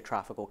customer data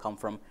traffic will come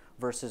from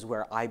versus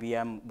where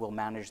IBM will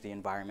manage the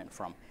environment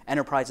from.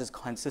 Enterprises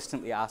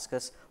consistently ask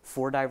us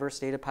for diverse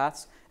data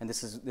paths, and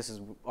this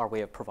is our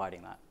way of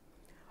providing that.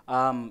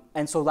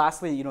 And so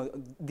lastly,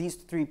 these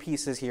 3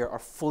 pieces here are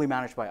fully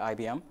managed by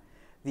IBM.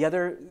 The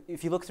other,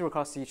 if you look through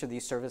across each of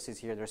these services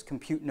here, there's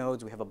compute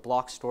nodes. We have a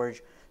block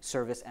storage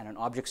service and an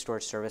object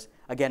storage service.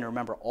 Again,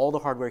 remember, all the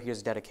hardware here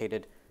is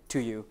dedicated to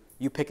you.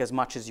 You pick as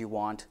much as you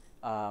want,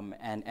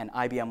 and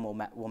IBM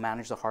will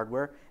manage the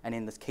hardware. And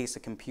in this case,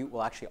 the compute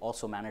will actually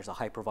also manage the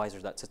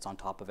hypervisor that sits on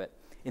top of it.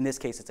 In this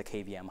case, it's a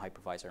KVM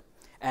hypervisor.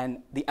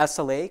 And the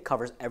SLA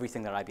covers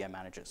everything that IBM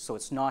manages. So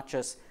it's not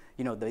just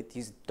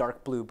these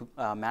dark blue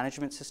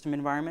management system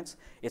environments.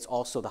 It's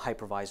also the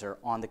hypervisor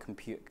on the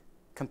compute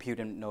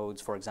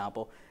nodes, for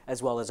example,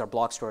 as well as our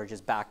block storage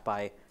is backed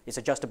by, it's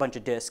just a bunch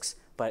of disks,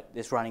 but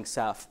it's running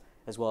Ceph,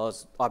 as well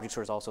as object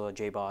store is also a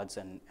JBODs,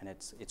 and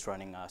it's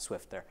running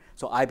Swift there.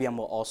 So IBM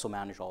will also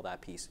manage all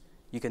that piece.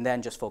 You can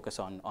then just focus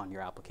on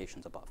your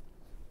applications above.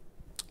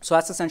 So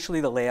that's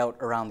essentially the layout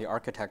around the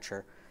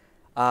architecture.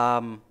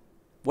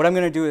 What I'm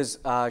going to do is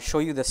show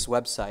you this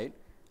website,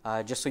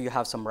 just so you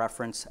have some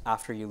reference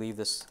after you leave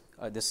this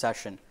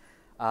session.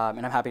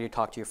 And I'm happy to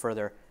talk to you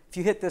further. If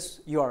you hit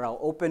this URL,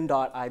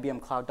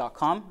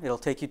 open.ibmcloud.com, it'll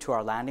take you to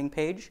our landing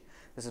page.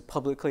 This is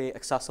publicly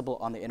accessible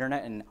on the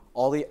internet, and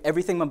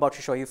everything I'm about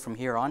to show you from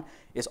here on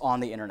is on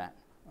the internet.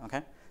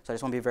 Okay? So I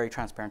just want to be very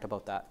transparent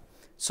about that.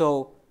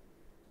 So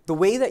the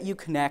way that you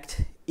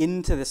connect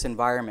into this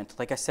environment,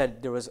 like I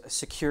said, there was a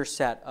secure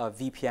set of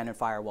VPN and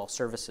firewall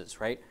services,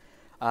 right?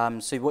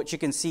 So what you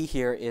can see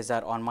here is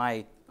that on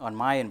my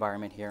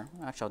environment here,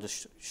 actually I'll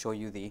just show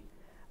you the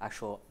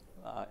actual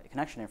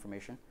connection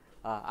information.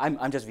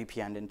 I'm just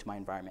VPN'd into my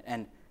environment,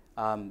 and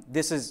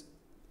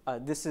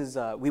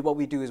what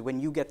we do is when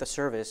you get the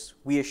service,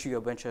 we issue you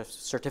a bunch of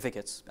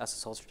certificates,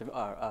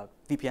 SSL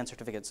VPN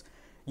certificates.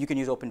 You can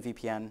use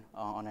OpenVPN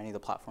on any of the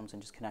platforms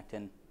and just connect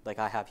in like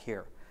I have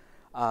here.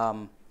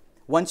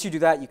 Once you do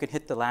that, you can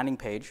hit the landing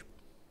page,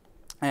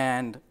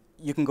 and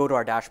you can go to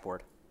our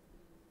dashboard.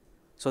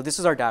 So this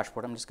is our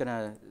dashboard. I'm just going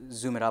to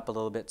zoom it up a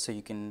little bit so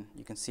you can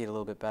see it a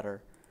little bit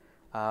better.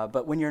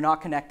 But when you're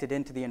not connected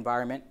into the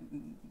environment,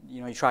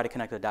 you try to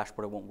connect to the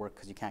dashboard, it won't work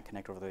because you can't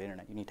connect over the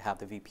internet. You need to have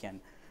the VPN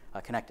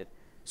connected.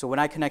 So when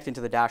I connect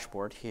into the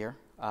dashboard here,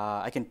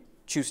 I can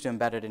choose to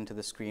embed it into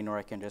the screen, or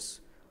I can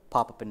just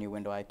pop up a new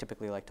window. I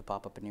typically like to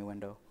pop up a new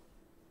window.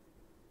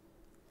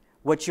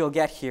 What you'll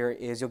get here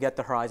is you'll get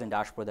the Horizon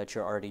dashboard that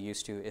you're already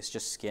used to. It's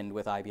just skinned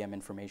with IBM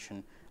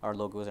information, our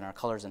logos and our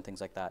colors and things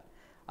like that.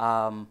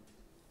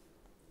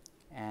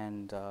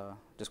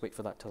 Just wait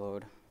for that to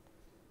load.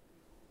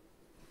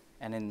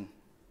 And then,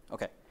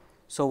 OK.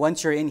 So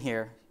once you're in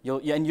here,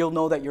 you'll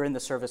know that you're in the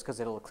service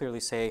because it'll clearly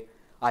say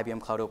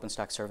IBM Cloud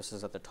OpenStack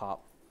Services at the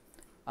top.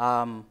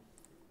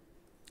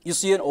 You'll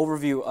see an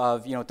overview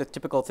of the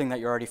typical thing that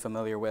you're already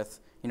familiar with.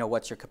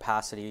 What's your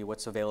capacity,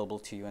 what's available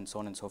to you, and so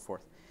on and so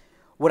forth.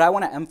 What I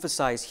want to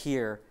emphasize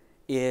here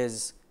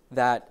is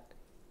that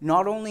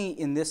not only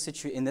in this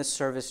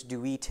service do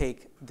we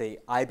take the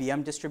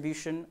IBM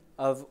distribution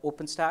of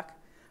OpenStack,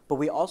 but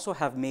we also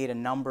have made a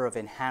number of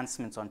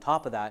enhancements on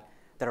top of that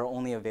that are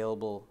only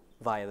available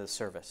via the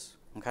service.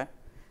 Okay,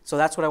 so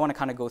that's what I want to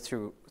kind of go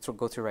through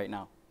right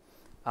now.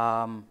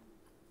 I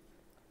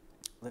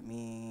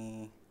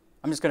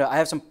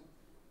have some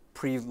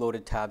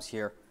preloaded tabs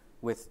here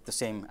with the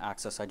same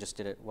access. I just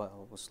did it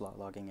while I was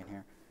logging in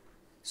here.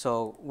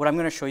 So what I'm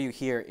going to show you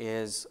here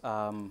is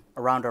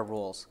around our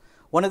roles.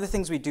 One of the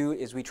things we do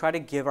is we try to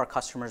give our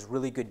customers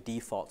really good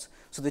defaults.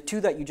 So the two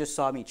that you just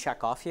saw me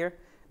check off here,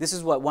 this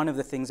is one of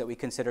the things that we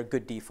consider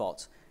good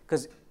defaults.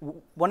 Because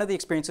one of the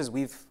experiences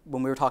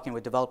when we were talking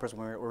with developers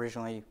when we were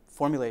originally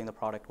formulating the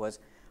product was,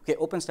 okay,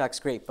 OpenStack's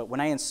great, but when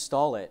I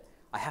install it,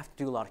 I have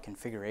to do a lot of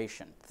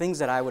configuration, things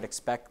that I would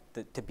expect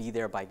to be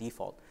there by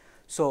default.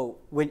 So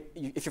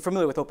if you're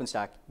familiar with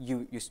OpenStack,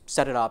 you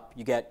set it up,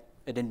 you get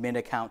an admin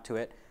account to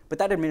it, but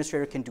that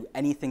administrator can do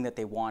anything that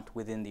they want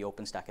within the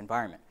OpenStack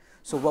environment.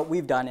 So what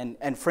we've done,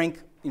 and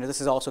Frank,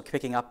 this is also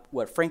picking up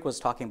what Frank was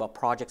talking about,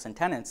 projects and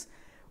tenants.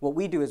 What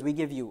we do is we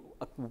give you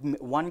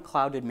one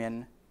cloud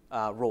admin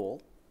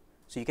role.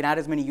 So you can add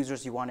as many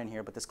users as you want in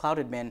here, but this cloud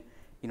admin,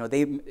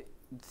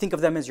 think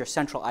of them as your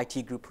central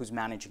IT group who's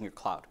managing your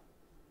cloud.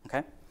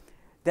 Okay?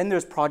 Then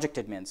there's project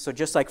admins. So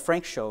just like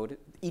Frank showed,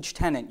 each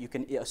tenant you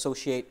can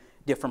associate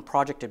different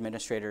project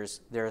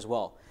administrators there as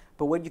well.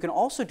 But what you can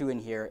also do in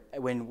here,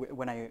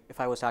 if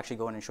I was to actually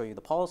go in and show you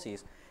the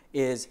policies,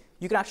 is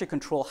you can actually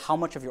control how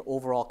much of your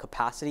overall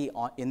capacity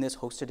in this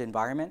hosted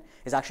environment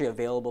is actually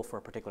available for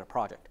a particular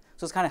project.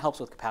 So this kind of helps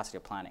with capacity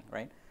planning,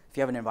 right? If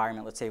you have an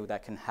environment, let's say,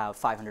 that can have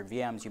 500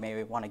 VMs, you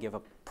may want to give a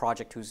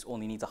project who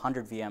only needs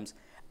 100 VMs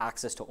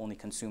access to only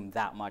consume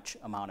that much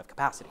amount of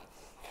capacity,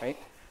 right?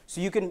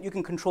 So you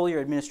can control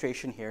your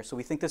administration here. So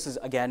we think this is,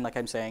 again, like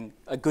I'm saying,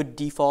 a good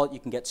default. You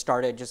can get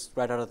started just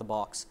right out of the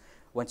box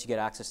once you get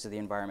access to the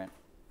environment.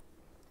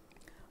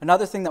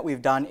 Another thing that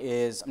we've done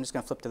is, I'm just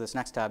going to flip to this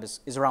next tab,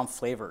 is around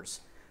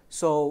flavors.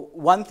 So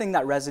one thing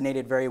that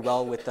resonated very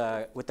well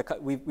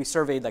we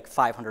surveyed like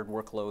 500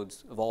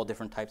 workloads of all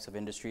different types of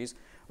industries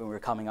when we were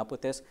coming up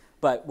with this.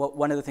 But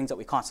one of the things that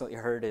we constantly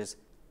heard is,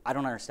 I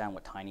don't understand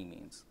what tiny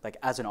means. Like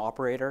as an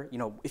operator,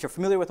 if you're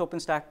familiar with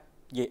OpenStack,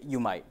 you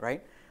might,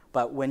 right?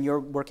 But when you're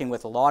working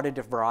with a lot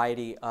of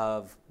variety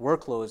of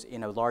workloads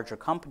in a larger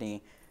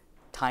company,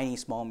 tiny,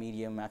 small,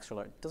 medium, extra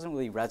large, it doesn't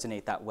really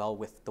resonate that well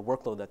with the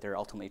workload that they're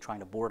ultimately trying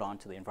to board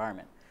onto the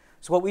environment.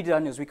 So what we've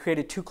done is we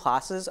created two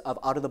classes of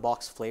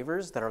out-of-the-box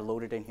flavors that are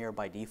loaded in here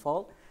by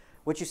default.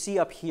 What you see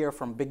up here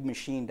from big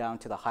machine down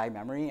to the high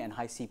memory and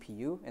high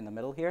CPU in the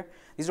middle here,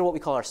 these are what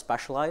we call our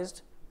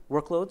specialized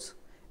workloads.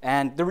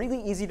 And they're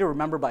really easy to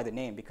remember by the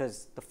name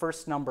because the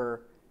first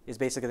number is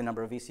basically the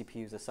number of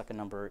vCPUs, the second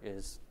number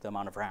is the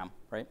amount of RAM,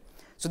 right?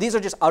 So these are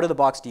just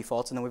out-of-the-box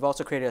defaults, and then we've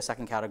also created a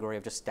second category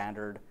of just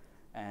standard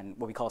and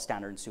what we call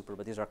standard and super,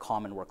 but these are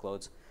common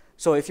workloads.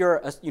 So if you're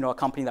a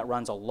company that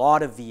runs a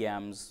lot of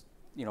VMs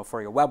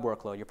for your web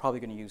workload, you're probably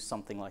going to use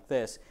something like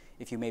this.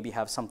 If you maybe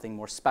have something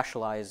more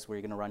specialized where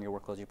you're going to run your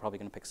workloads, you're probably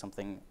going to pick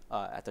something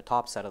at the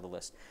top set of the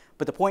list.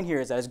 But the point here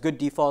is that as good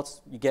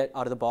defaults, you get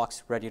out of the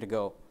box ready to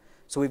go.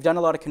 So we've done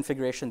a lot of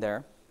configuration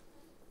there.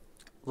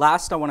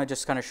 Last, I want to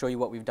just kind of show you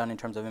what we've done in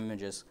terms of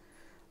images.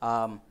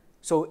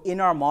 So in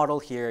our model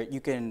here,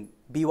 you can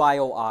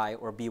BYOI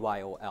or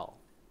BYOL.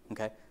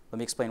 Okay? Let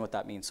me explain what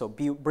that means. So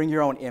bring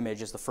your own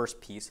image is the first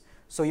piece.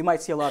 So you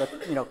might see a lot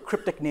of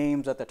cryptic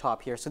names at the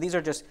top here. So these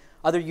are just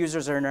other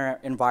users in our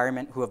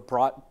environment who have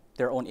brought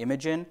their own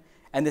image in.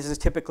 And this is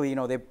typically,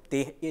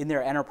 they in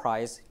their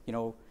enterprise,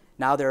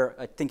 now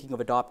they're thinking of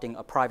adopting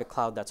a private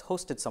cloud that's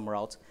hosted somewhere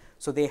else.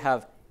 So they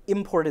have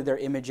imported their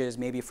images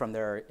maybe from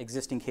their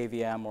existing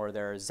KVM or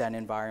their Zen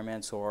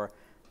environments or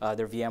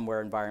their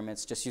VMware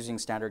environments, just using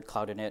standard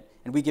cloud init.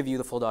 And we give you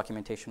the full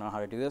documentation on how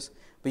to do this.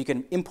 But you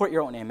can import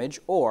your own image,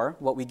 or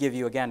what we give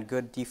you, again,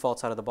 good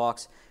defaults out of the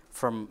box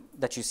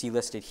that you see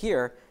listed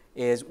here,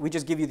 is we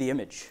just give you the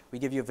image. We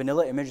give you a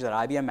vanilla image that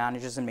IBM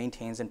manages and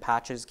maintains and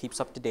patches, keeps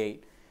up to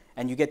date.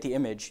 And you get the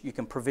image. You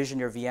can provision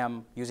your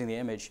VM using the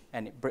image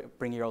and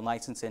bring your own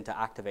license in to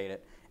activate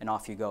it, and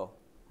off you go.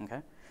 Okay?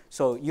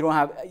 So you don't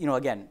have,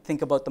 again,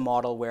 think about the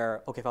model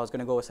where, okay, if I was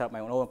going to go set up my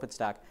own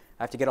OpenStack,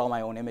 I have to get all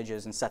my own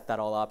images and set that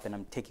all up, and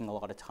I'm taking a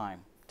lot of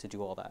time to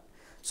do all that.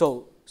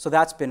 So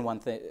that's been one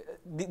thing.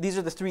 These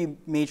are the three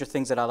major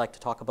things that I like to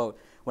talk about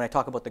when I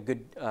talk about the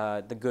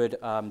good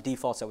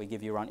defaults that we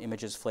give you around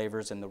images,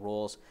 flavors, and the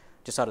roles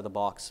just out of the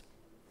box.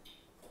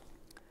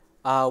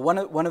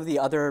 One of the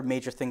other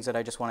major things that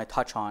I just want to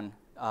touch on,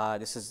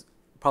 this is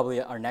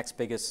probably our next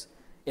biggest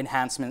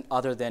enhancement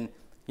other than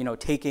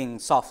taking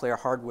software,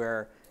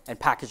 hardware, and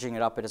packaging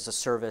it up as a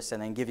service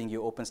and then giving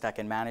you OpenStack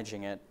and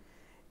managing it,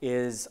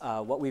 is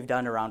what we've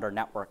done around our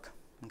network.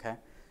 Okay?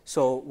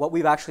 So what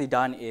we've actually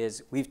done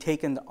is we've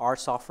taken our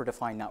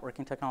software-defined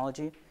networking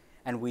technology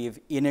and we've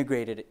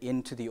integrated it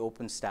into the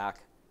OpenStack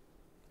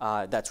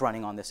that's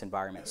running on this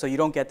environment. So you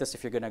don't get this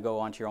if you're going to go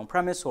onto your own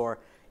premise, or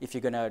if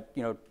you're going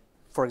to,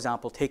 for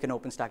example, take an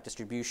OpenStack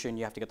distribution.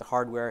 You have to get the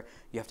hardware.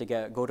 You have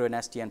to go to an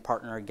SDN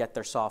partner, get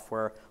their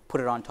software,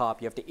 put it on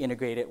top. You have to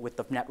integrate it with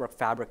the network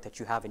fabric that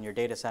you have in your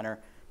data center,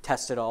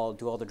 test it all,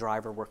 do all the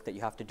driver work that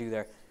you have to do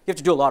there. You have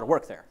to do a lot of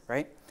work there,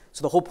 right?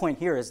 So the whole point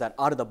here is that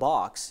out of the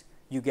box,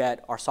 you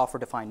get our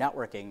software-defined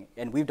networking,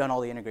 and we've done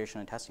all the integration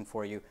and testing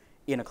for you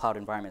in a cloud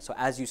environment. So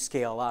as you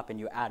scale up and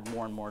you add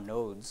more and more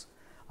nodes,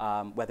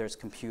 whether it's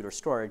compute or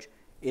storage,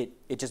 it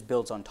just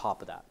builds on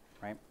top of that,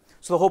 right?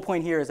 So the whole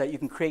point here is that you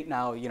can create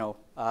now,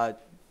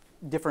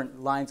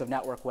 different lines of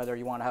network, whether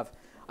you want to have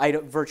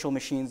virtual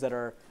machines that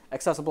are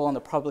accessible on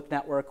the public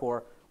network,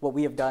 or what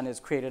we have done is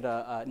created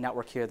a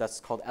network here that's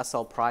called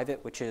SL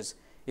Private, which is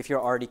if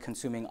you're already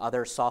consuming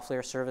other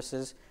software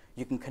services,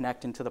 you can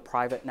connect into the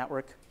private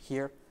network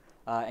here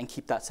and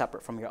keep that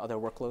separate from your other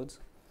workloads.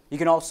 You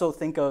can also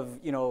think of,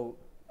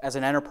 as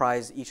an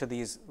enterprise, each of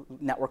these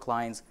network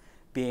lines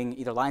being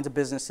either lines of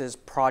businesses,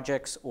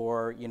 projects,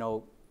 or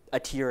a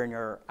tier in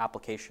your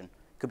application.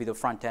 It could be the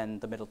front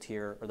end, the middle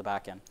tier, or the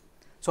back end.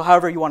 So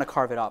however you want to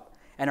carve it up.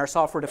 And our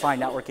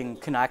software-defined networking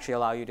can actually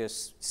allow you to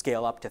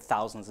scale up to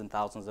thousands and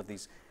thousands of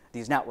these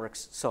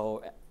networks.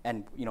 So,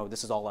 and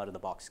this is all out of the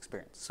box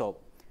experience. So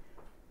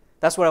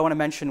that's what I want to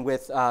mention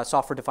with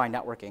software-defined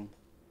networking.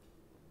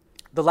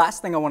 The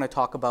last thing I want to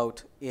talk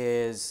about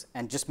is,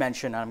 and just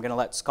mention, and I'm going to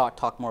let Scott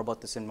talk more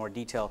about this in more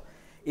detail,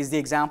 is the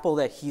example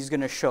that he's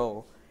going to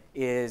show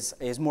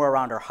is more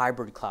around our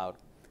hybrid cloud.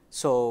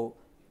 So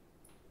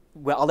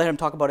I'll let him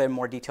talk about it in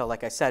more detail,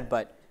 like I said,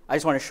 but I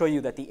just want to show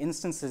you that the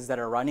instances that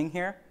are running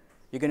here,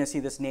 you're going to see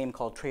this name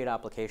called trade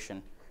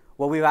application.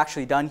 What we've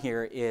actually done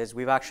here is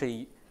we've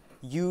actually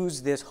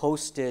used this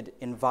hosted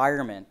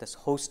environment, this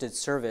hosted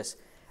service,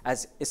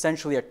 as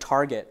essentially a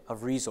target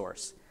of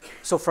resource.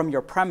 So from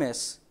your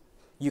premise,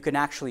 you can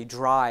actually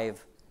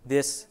drive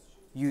this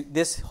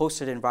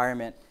hosted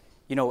environment,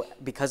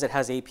 because it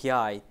has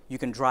API, you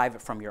can drive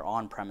it from your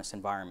on-premise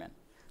environment.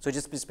 So it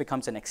just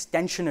becomes an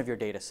extension of your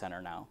data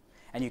center now,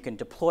 and you can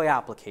deploy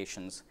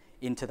applications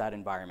into that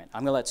environment.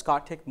 I'm going to let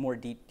Scott take more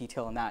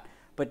detail on that,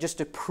 but just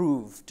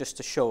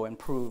to show and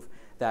prove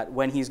that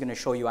when he's going to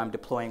show you I'm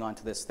deploying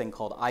onto this thing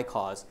called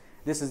ICAUS,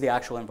 this is the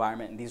actual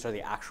environment, and these are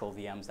the actual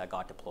VMs that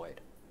got deployed.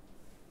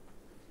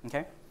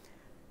 Okay?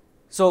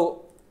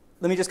 So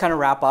let me just kind of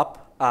wrap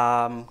up.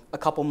 A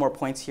couple more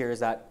points here is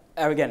that,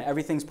 again,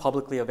 everything's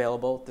publicly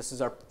available. This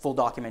is our full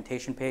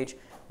documentation page.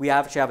 We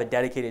actually have a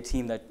dedicated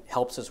team that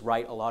helps us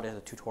write a lot of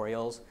the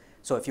tutorials.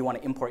 So if you want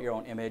to import your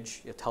own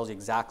image, it tells you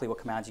exactly what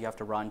commands you have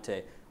to run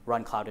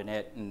Cloud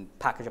Init and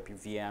package up your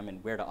VM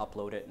and where to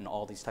upload it and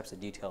all these types of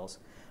details.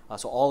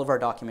 So all of our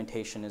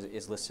documentation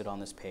is listed on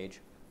this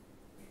page.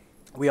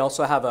 We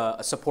also have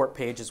a support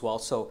page as well.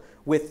 So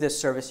with this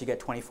service, you get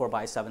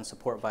 24/7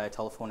 support via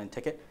telephone and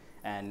ticket.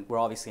 And we're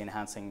obviously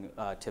enhancing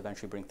to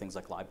eventually bring things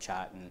like live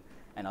chat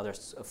and other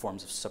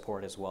forms of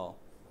support as well.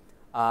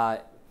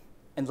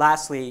 And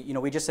lastly,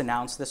 we just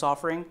announced this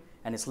offering,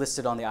 and it's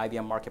listed on the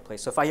IBM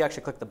Marketplace. So if I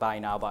actually click the Buy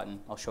Now button,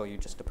 I'll show you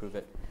just to prove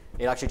it.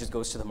 It actually just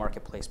goes to the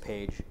Marketplace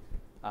page,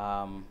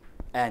 and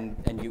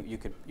you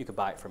could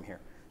buy it from here.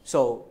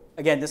 So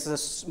again, this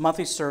is a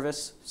monthly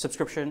service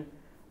subscription,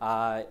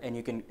 and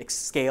you can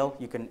scale,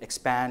 you can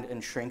expand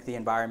and shrink the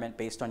environment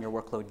based on your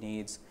workload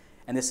needs.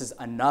 And this is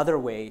another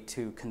way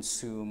to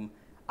consume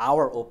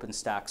our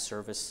OpenStack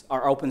service,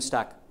 our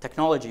OpenStack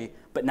technology,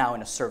 but now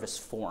in a service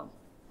form,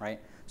 right?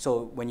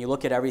 So when you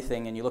look at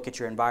everything and you look at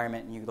your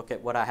environment and you look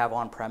at what I have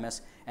on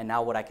premise and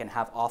now what I can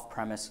have off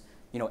premise,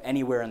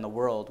 anywhere in the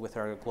world with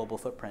our global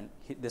footprint,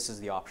 this is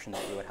the option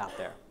that you would have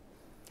there.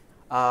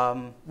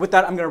 With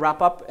that, I'm going to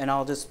wrap up and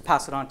I'll just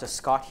pass it on to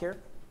Scott here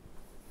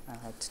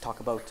to talk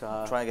about.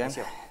 Try again.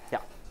 SEO. Yeah.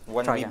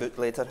 One Try reboot again.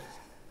 later.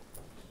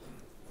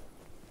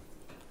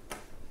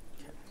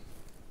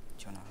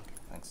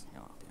 Thanks.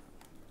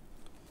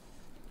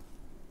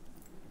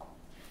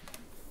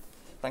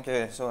 Thank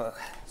you. So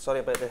sorry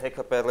about the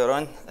hiccup earlier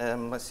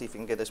on. Let's see if we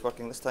can get this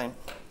working this time.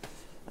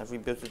 I've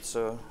rebooted,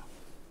 so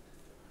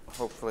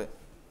hopefully.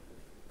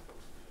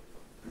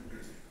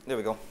 There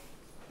we go.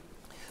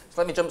 So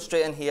let me jump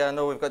straight in here. I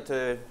know we've got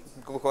to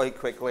go quite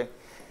quickly.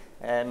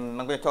 I'm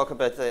going to talk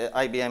about the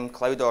IBM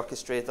Cloud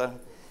Orchestrator.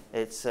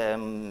 It's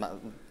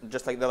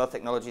just like the other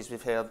technologies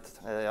we've heard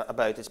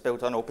about. It's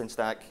built on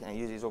OpenStack and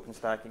uses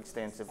OpenStack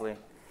extensively.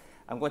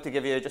 I'm going to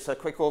give you just a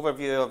quick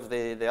overview of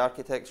the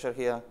architecture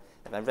here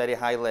at a very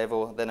high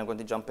level. Then I'm going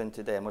to jump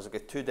into demos. I've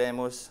got 2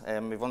 demos.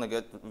 We've only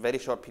got a very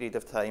short period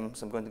of time,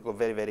 so I'm going to go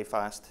very, very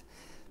fast.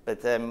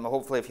 But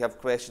hopefully if you have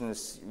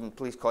questions,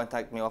 please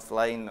contact me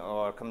offline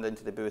or come down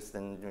to the booth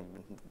and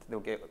they'll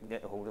get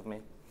a hold of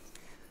me.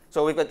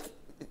 So we've got,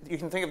 you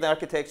can think of the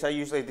architecture, I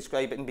usually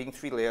describe it in being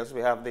 3 layers.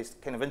 We have this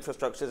kind of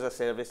infrastructure as a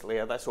service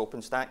layer, that's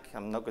OpenStack.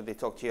 I'm not going to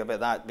talk to you about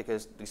that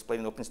because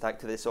explaining OpenStack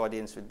to this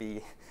audience would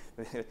be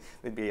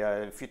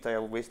a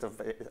futile waste of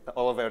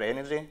all of our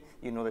energy.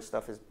 You know this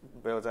stuff as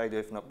well as I do,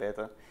 if not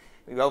better.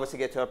 We obviously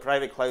get to our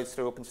private clouds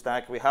through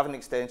OpenStack. We have an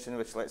extension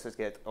which lets us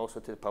get also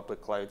to the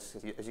public clouds,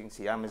 as you can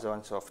see,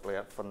 Amazon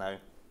software for now.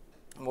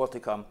 More to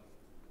come.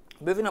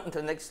 Moving up into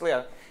the next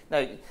layer.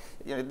 Now,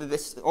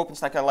 this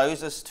OpenStack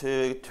allows us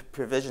to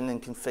provision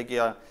and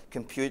configure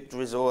compute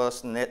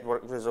resource,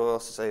 network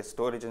resource,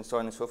 storage, and so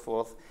on and so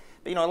forth.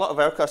 But a lot of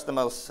our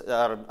customers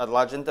are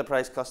large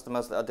enterprise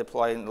customers that are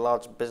deploying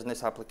large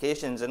business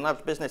applications, and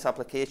large business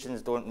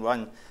applications don't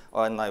run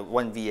on like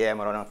 1 VM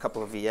or on a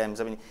couple of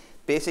VMs. I mean,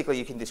 basically,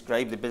 you can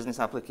describe the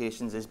business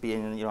applications as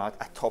being, a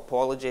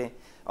topology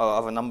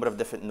of a number of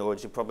different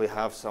nodes. You probably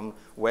have some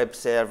web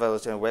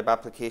servers, web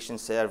application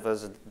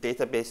servers,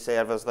 database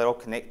servers. They're all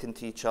connecting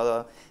to each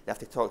other. They have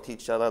to talk to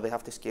each other. They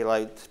have to scale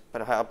out.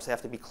 Perhaps they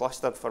have to be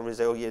clustered for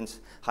resilience,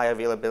 high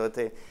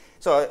availability.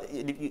 So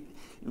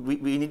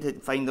we need to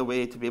find a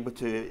way to be able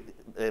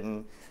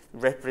to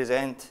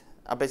represent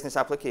a business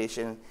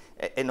application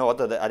in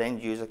order that an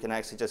end user can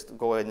actually just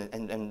go in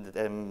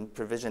and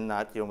provision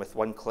that with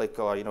 1 click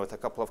or with a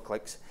couple of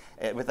clicks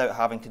without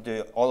having to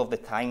do all of the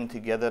time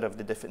together of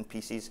the different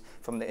pieces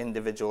from the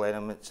individual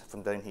elements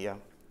from down here.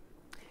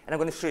 And I'm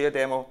going to show you a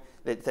demo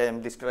that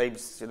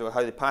describes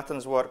how the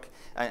patterns work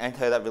and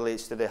how that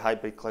relates to the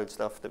hybrid cloud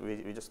stuff that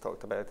we just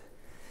talked about.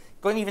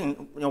 Going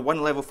even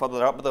 1 level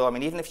further up though, I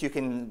mean, even if you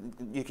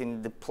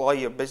can deploy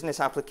your business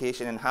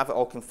application and have it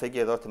all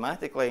configured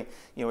automatically,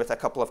 with a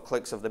couple of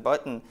clicks of the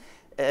button,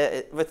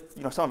 with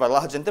some of our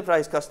large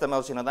enterprise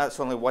customers, that's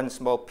only 1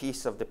 small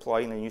piece of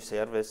deploying a new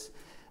service.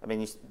 I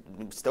mean, you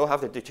still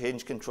have to do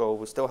change control.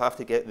 We still have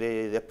to get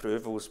the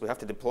approvals. We have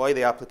to deploy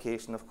the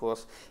application, of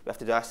course. We have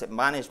to do asset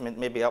management,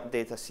 maybe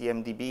update a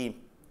CMDB.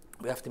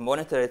 We have to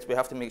monitor it. We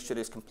have to make sure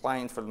it's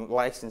compliant from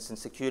license and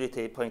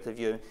security point of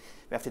view.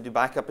 We have to do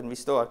backup and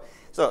restore.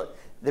 So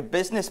the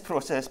business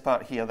process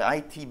part here, the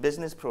IT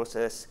business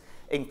process,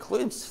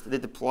 includes the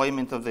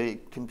deployment of the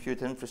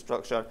compute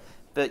infrastructure.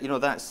 But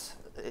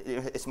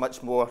it's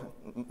much more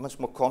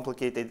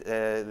complicated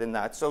than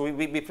that. So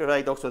we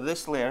provide also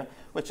this layer,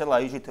 which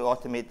allows you to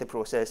automate the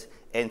process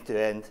end to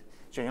end.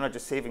 So you're not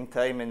just saving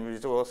time and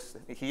resource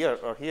here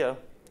or here.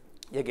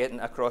 You're getting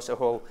across a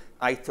whole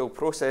ITIL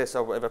process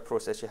or whatever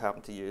process you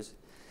happen to use.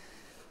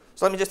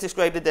 So let me just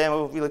describe the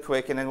demo really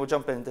quick and then we'll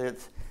jump into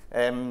it.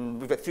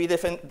 We've got 3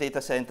 different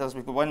data centers.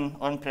 We've got 1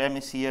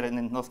 on-premise here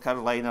in North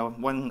Carolina,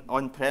 1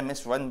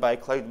 on-premise run by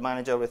Cloud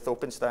Manager with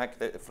OpenStack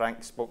that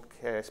Frank spoke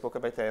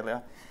about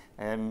earlier.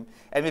 And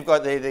we've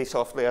got the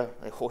software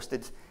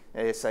hosted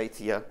site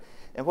here.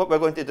 And what we're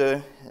going to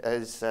do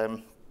is,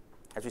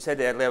 as we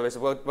said earlier, is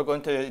we're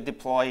going to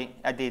deploy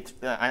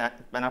an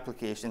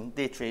application,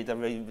 day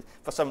trader.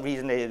 For some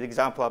reason, the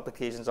example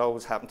applications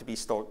always happen to be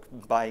stock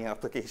buying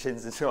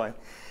applications and so on.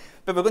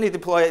 But we're going to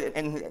deploy it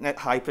in a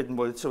hybrid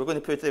mode. So we're going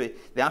to put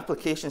the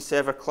application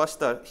server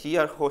cluster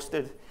here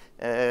hosted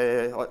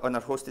on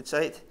our hosted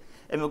site.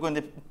 And we're going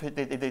to put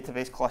the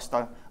database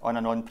cluster on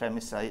an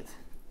on-premise site.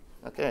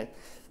 Okay.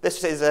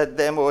 This is a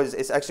demo.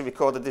 It's actually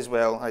recorded as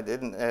well.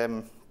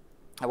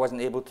 I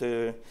wasn't able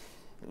to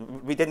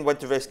we didn't want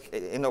to risk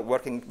it not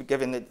working,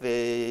 given that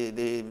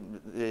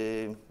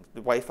the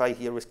Wi-Fi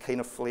here was kind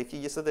of flaky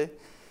yesterday.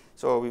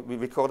 So we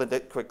recorded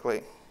it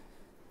quickly.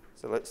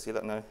 So let's see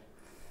that now.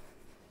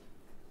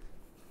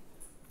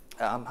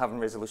 I'm having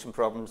resolution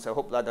problems, so I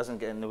hope that doesn't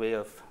get in the way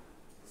of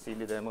seeing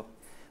the demo.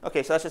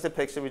 Okay, so that's just a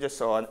picture we just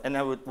saw, and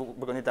now we're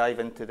going to dive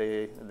into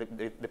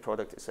the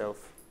product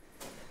itself.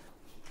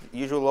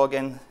 Usual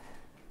login.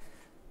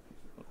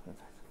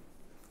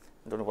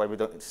 I don't know why we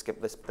don't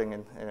skip this thing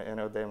in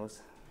our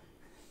demos.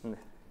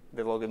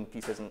 The login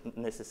piece isn't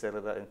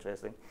necessarily that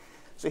interesting.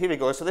 So here we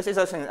go. So this is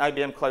actually an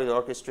IBM Cloud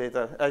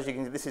Orchestrator. As you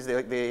can see, this is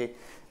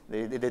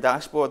the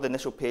dashboard, the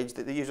initial page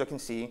that the user can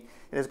see.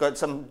 It has got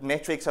some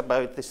metrics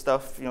about the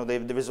stuff, you know, the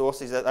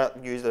resources that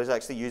that user is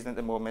actually using at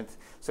the moment.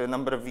 So the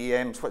number of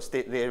VMs, what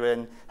state they're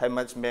in, how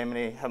much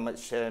memory, how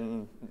much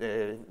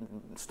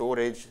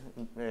storage,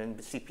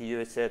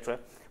 CPU, etc.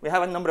 We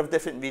have a number of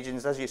different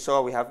regions. As you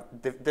saw, we have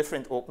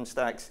different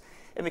OpenStacks.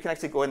 And we can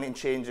actually go in and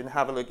change and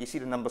have a look. You see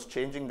the numbers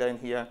changing down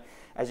here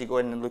as you go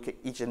in and look at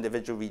each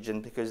individual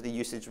region, because the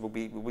usage will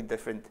be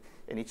different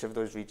in each of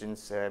those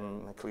regions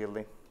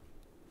clearly.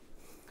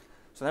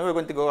 So now we're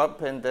going to go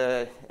up and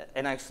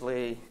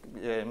actually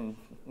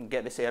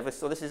get the service.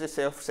 So this is a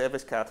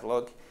self-service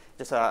catalog,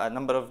 just a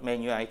number of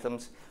menu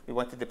items. We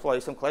want to deploy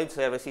some cloud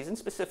services, and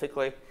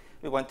specifically,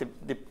 we want to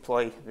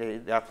deploy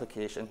the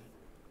application.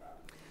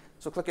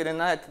 So clicking in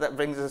that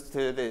brings us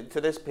to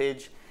this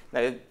page.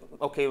 Now,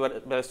 okay,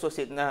 we're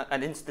associating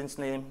an instance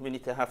name. We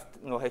need to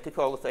know how to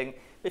call the thing.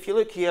 If you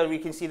look here, we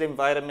can see the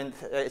environment.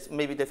 It's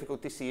maybe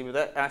difficult to see, but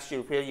that asks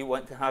you where you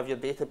want to have your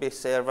database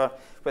server,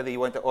 whether you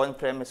want it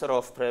on-premise or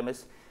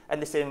off-premise,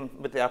 and the same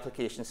with the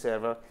application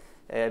server.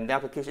 The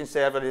application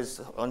server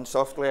is on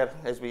software,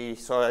 as we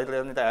saw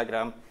earlier in the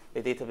diagram.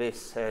 The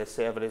database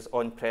server is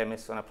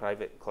on-premise on a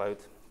private cloud.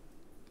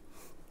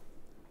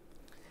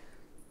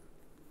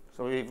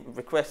 So we've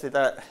requested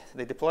that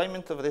the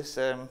deployment of this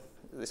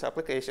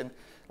application.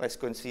 Let's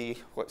go and see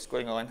what's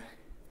going on.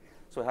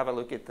 So have a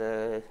look at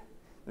the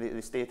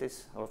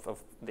status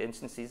of the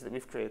instances that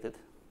we've created.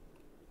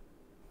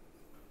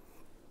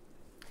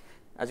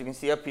 As you can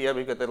see up here,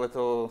 we've got the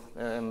little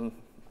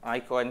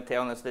icon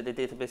telling us that the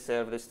database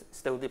server is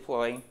still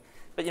deploying.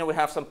 But you know, we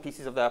have some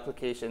pieces of the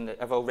application that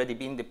have already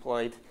been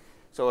deployed.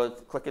 So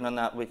clicking on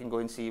that, we can go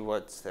and see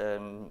what's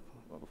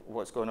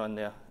going on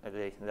there at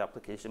the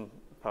application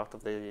part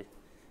of the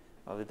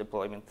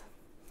deployment.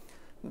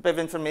 A bit of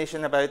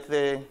information about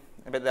the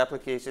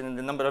application and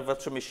the number of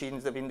virtual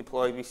machines that have been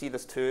deployed. We see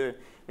there's 2.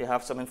 We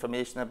have some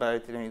information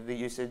about the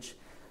usage.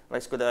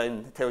 Let's go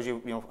down. It tells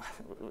you,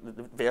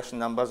 the version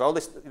numbers, all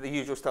the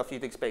usual stuff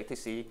you'd expect to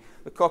see.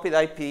 We copy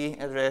the IP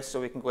address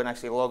so we can go and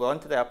actually log on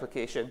to the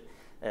application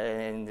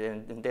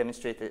and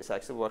demonstrate that it's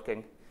actually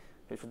working,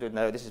 which we'll do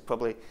now. This is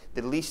probably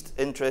the least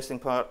interesting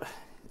part,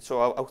 so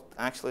I'll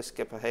actually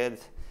skip ahead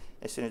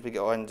as soon as we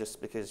get on,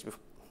 just because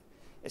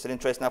it's an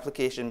interesting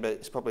application, but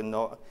it's probably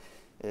not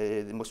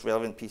the most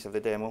relevant piece of the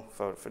demo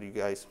for you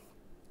guys.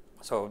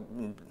 So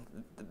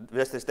the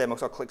rest of this demo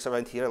sort of clicks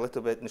around here a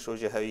little bit and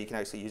shows you how you can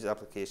actually use the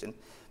application.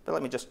 But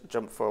let me just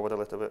jump forward a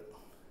little bit.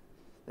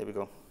 There we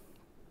go.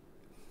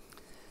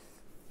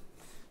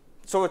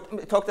 So we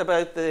talked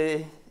about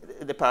the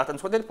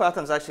patterns. What did the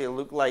patterns actually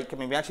look like? I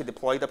mean, we actually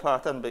deployed a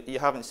pattern, but you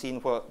haven't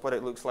seen what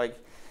it looks like.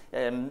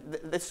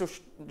 This will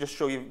just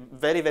show you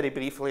very, very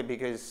briefly,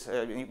 because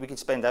we could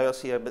spend hours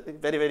here, but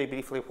very, very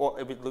briefly what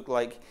it would look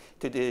like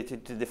to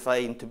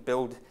define, to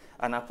build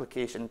an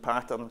application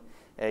pattern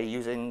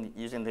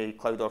using the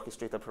Cloud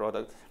Orchestrator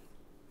product.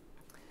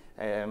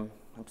 I'm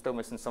still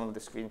missing some of the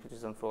screen, which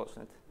is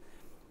unfortunate.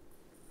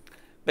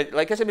 But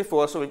like I said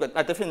before, so we've got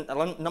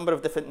a number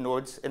of different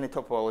nodes in the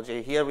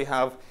topology. Here we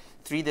have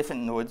 3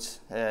 different nodes.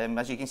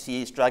 As you can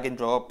see, it's drag and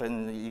drop,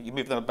 and you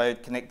move them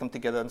about, connect them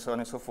together, and so on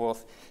and so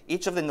forth.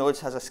 Each of the nodes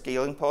has a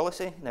scaling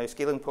policy. Now,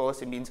 scaling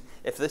policy means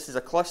if this is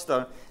a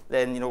cluster,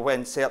 then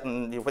when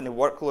the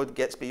workload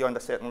gets beyond a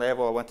certain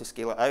level, I want to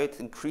scale it out,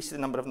 increase the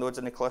number of nodes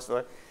in the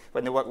cluster.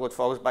 When the workload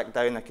falls back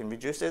down, I can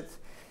reduce it.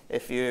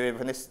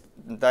 When this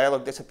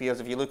dialog disappears,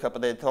 if you look up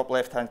at the top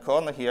left-hand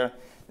corner here,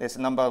 there's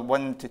a number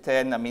 1 to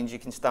 10. That means you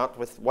can start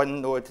with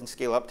 1 node and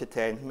scale up to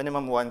 10.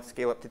 Minimum 1,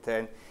 scale up to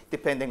 10,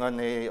 depending on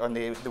the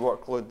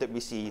workload that we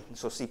see.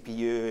 So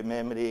CPU,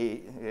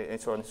 memory, and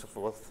so on and so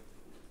forth.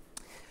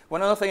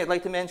 One other thing I'd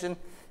like to mention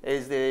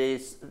is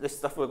this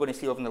stuff we're going to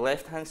see over on the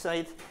left-hand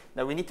side.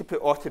 Now, we need to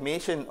put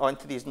automation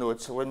onto these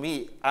nodes. So when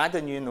we add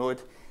a new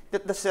node,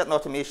 there's certain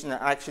automation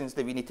actions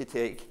that we need to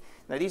take.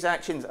 Now, these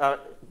actions are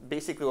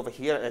basically over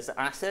here as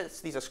assets.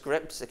 These are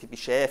scripts. It could be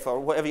Chef or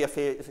whatever your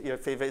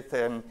favorite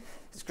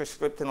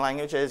scripting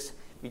language is.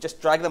 We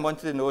just drag them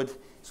onto the node.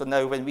 So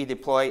now when we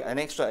deploy an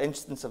extra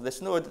instance of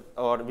this node,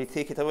 or we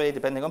take it away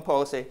depending on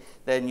policy,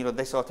 then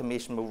this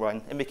automation will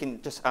run. And we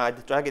can just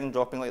add, dragging and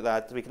dropping like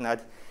that. We can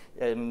add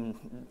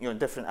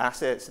different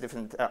assets,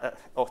 different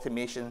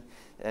automation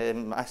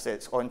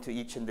assets onto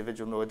each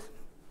individual node.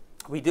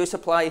 We do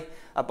supply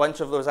a bunch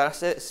of those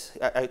assets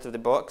out of the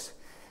box.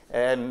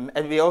 And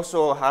we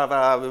also have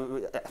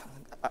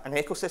an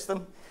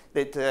ecosystem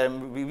that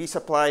we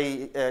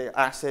supply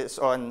assets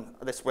on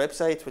this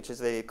website, which is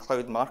the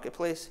cloud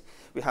marketplace.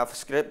 We have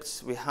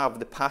scripts, we have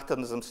the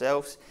patterns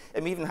themselves,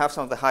 and we even have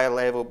some of the higher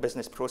level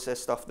business process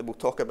stuff that we'll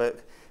talk about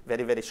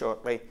very, very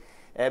shortly.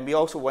 We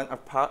also want our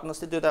partners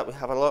to do that. We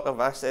have a lot of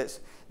assets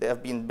that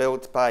have been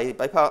built by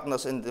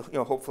partners, and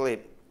hopefully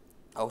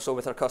also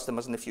with our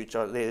customers in the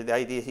future. The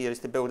idea here is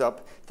to build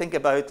up, think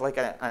about like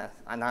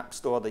an app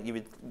store that you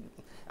would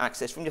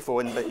access from your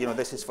phone, but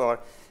this is for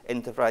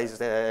enterprise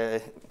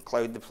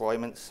cloud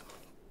deployments.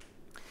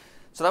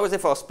 So that was the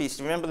first piece.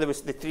 Remember, there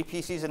was the three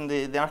pieces in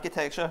the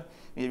architecture.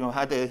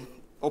 Had the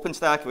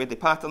OpenStack with the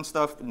pattern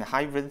stuff and the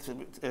hybrid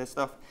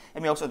stuff,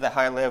 and we also had the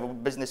higher level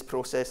business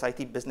process,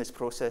 IT business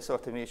process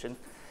automation.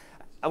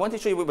 I want to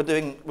show you what we're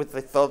doing with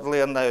the third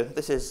layer now.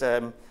 This is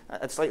a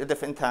slightly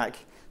different tack.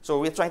 So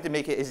we're trying to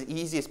make it as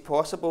easy as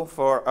possible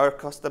for our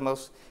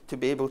customers to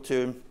be able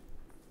to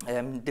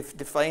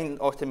define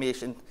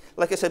automation.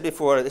 Like I said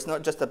before, it's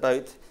not just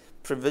about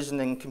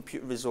provisioning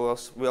compute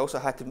resource. We also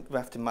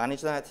have to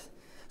manage that.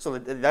 So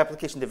the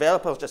application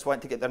developers just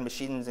want to get their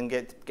machines and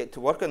get to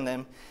work on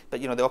them, but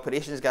the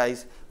operations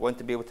guys want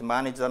to be able to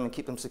manage them and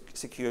keep them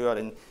secure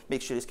and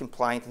make sure it's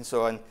compliant and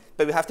so on.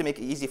 But we have to make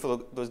it easy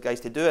for those guys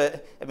to do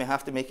it, and we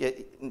have to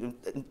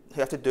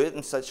do it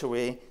in such a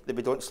way that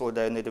we don't slow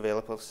down the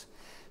developers.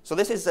 So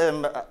this is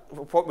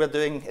what we're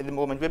doing at the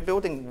moment. We're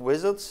building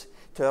wizards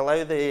to allow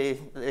allow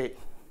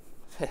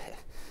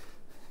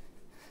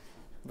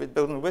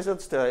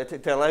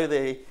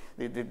the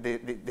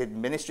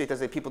administrators,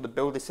 the people that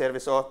build the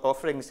service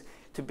offerings,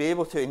 to be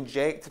able to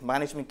inject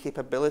management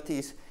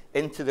capabilities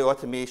into the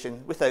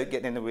automation without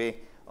getting in the way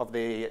of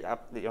the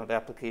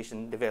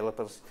application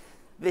developers.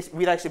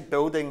 We're actually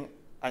building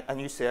a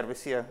new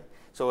service here.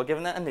 So we're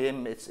giving it a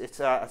name. It's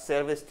a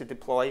service to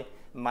deploy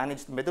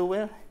managed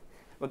middleware.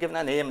 We're giving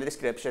it a name, the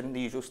description, the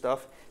usual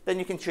stuff. Then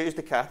you can choose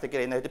the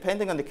category. Now,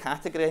 depending on the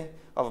category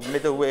of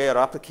middleware,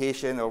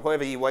 application, or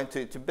whatever you want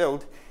to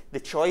build,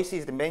 the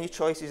choices, the menu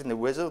choices in the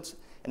wizards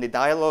and the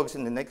dialogues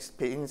in the next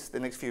panes,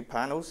 the next few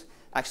panels,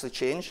 actually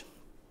change.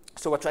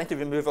 So we're trying to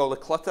remove all the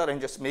clutter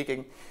and just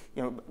making,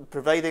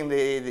 providing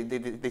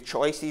the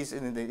choices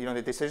and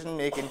the decision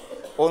making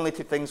only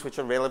to things which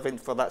are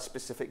relevant for that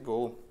specific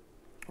goal.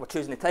 We're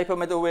choosing the type of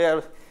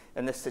middleware.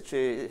 In this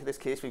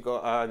case, we've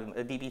got a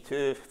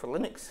DB2 for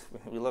Linux.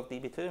 We love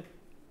DB2.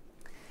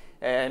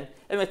 And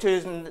we're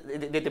choosing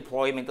the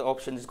deployment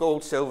options,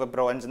 gold, silver,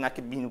 bronze, and that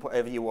could mean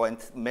whatever you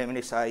want,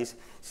 memory size,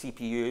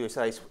 CPU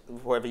size,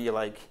 whatever you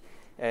like.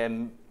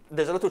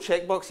 There's a little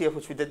checkbox here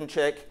which we didn't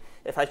check.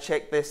 If I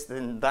check this,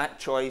 then that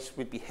choice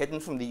would be hidden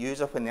from the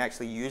user when they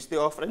actually use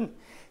the offering.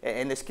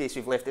 In this case,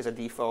 we've left as a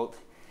default.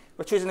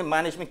 We're choosing the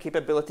management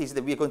capabilities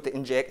that we're going to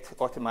inject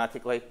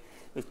automatically.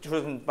 We've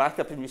chosen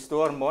backup and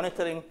restore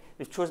monitoring.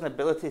 We've chosen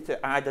ability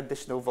to add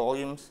additional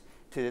volumes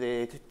to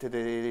the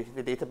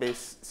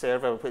database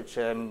server, which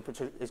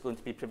is going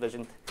to be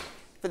provisioned.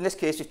 But in this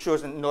case, we've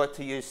chosen not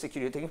to use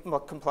security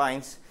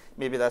compliance.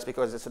 Maybe that's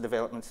because it's a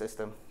development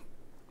system.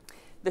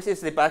 This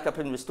is the backup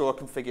and restore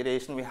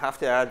configuration. We have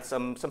to add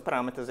some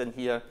parameters in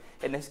here.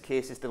 In this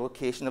case, it's the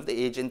location of the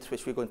agent,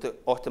 which we're going to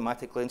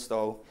automatically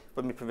install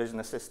when we provision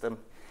a system.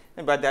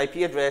 And by the IP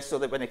address, so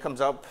that when it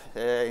comes up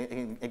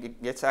and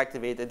it gets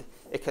activated,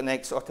 it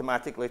connects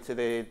automatically to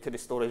the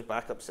storage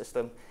backup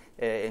system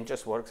and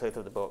just works out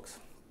of the box.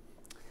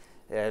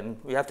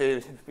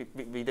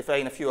 We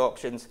define a few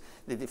options,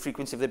 the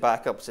frequency of the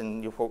backups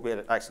and what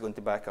we're actually going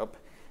to back up.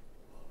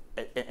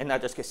 And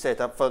that just gets set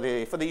up for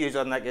the user,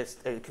 and that gets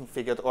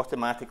configured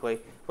automatically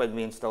when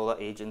we install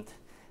that agent.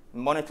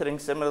 Monitoring,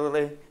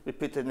 similarly, we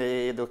put in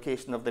the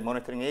location of the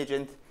monitoring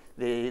agent,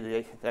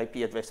 the IP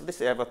address of the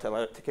server to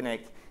allow it to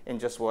connect and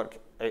just work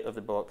out of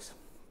the box.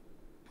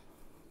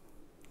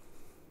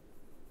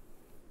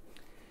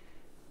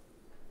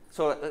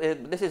 So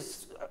this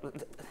is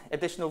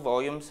additional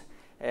volumes.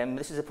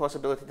 This is a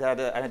possibility to add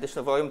an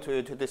additional volume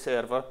to the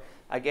server.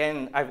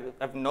 Again,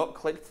 I've not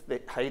clicked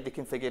the hide the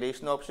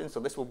configuration option, so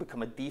this will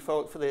become a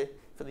default for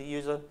the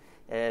user.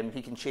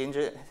 He can change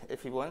it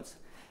if he wants.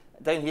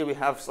 Down here we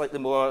have slightly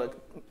more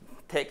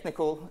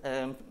technical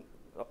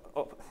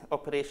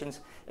operations,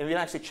 and we're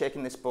actually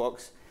checking this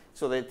box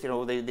so that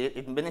the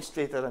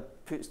administrator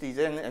puts these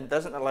in and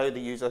doesn't allow the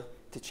user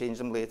to change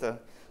them later.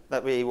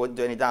 That way he won't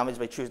do any damage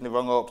by choosing the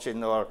wrong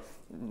option or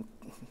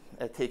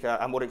take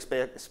a more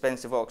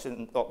expensive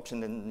option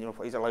than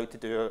what he's allowed to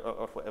do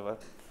or whatever.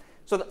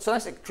 So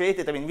that's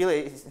created. I mean,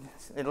 really,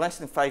 in less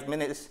than 5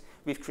 minutes,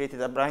 we've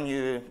created a brand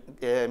new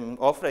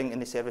offering in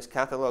the service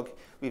catalog.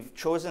 We've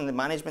chosen the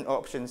management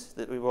options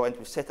that we want.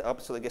 We've set it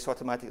up so that it gets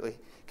automatically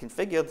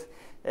configured,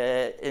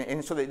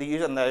 and so that the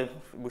user now,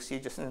 we'll see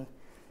just in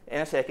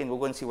a second, we'll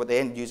go and see what the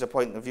end user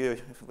point of view,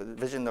 what the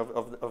vision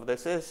of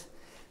this is.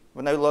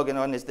 We're now logging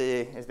on as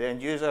the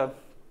end user.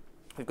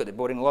 We've got the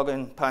boring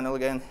login panel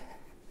again,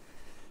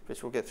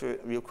 which we'll get through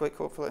real quick,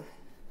 hopefully.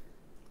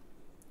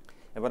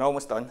 And we're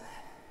almost done.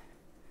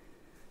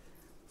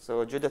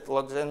 So Judith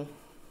logs in.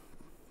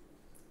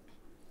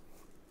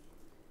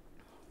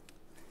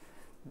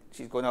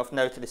 she's going off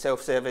now to the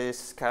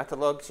self-service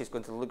catalog. She's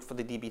going to look for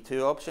the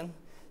DB2 option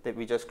that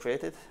we just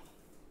created.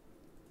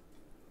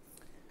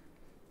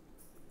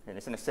 And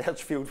it's in a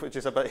search field, which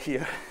is about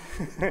here,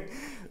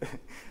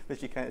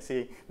 which you can't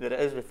see. There it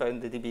is, we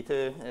found the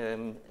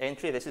DB2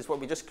 entry. This is what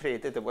we just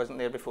created, it wasn't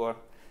there before.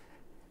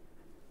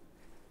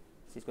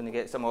 She's going to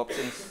get some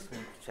options.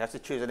 She has to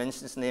choose an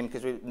instance name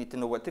because we need to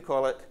know what to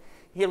call it.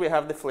 Here we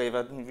have the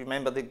flavor.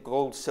 Remember the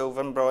gold, silver,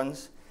 and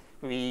bronze.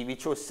 We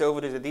chose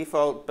silver as a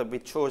default, but we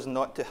chose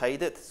not to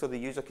hide it so the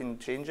user can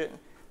change it.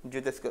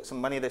 Judith got some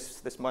money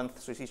this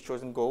month, so she's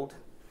chosen gold.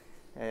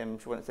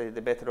 She wants the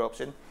better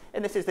option.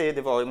 And this is the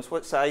volumes.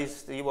 What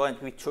size do you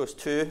want? We chose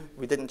 2.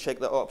 We didn't check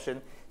that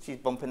option. She's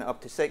bumping it up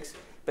to 6.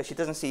 But she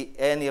doesn't see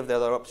any of the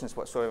other options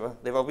whatsoever.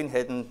 They've all been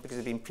hidden because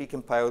they've been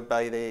pre-compiled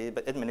by the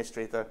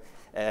administrator,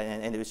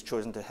 and it was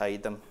chosen to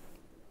hide them.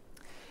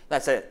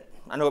 That's it.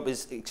 I know it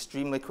was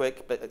extremely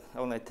quick, but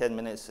only 10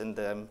 minutes.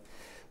 And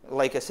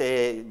like I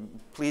say,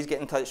 please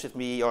get in touch with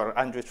me or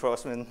Andrew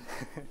Trossman,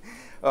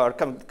 or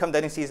come down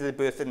and see us at the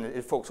booth,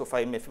 and folks will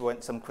find me if you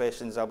want some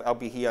questions. I'll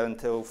be here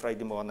until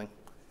Friday morning,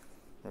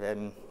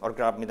 or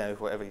grab me now,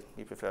 whatever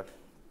you prefer.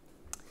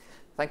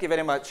 Thank you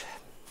very much.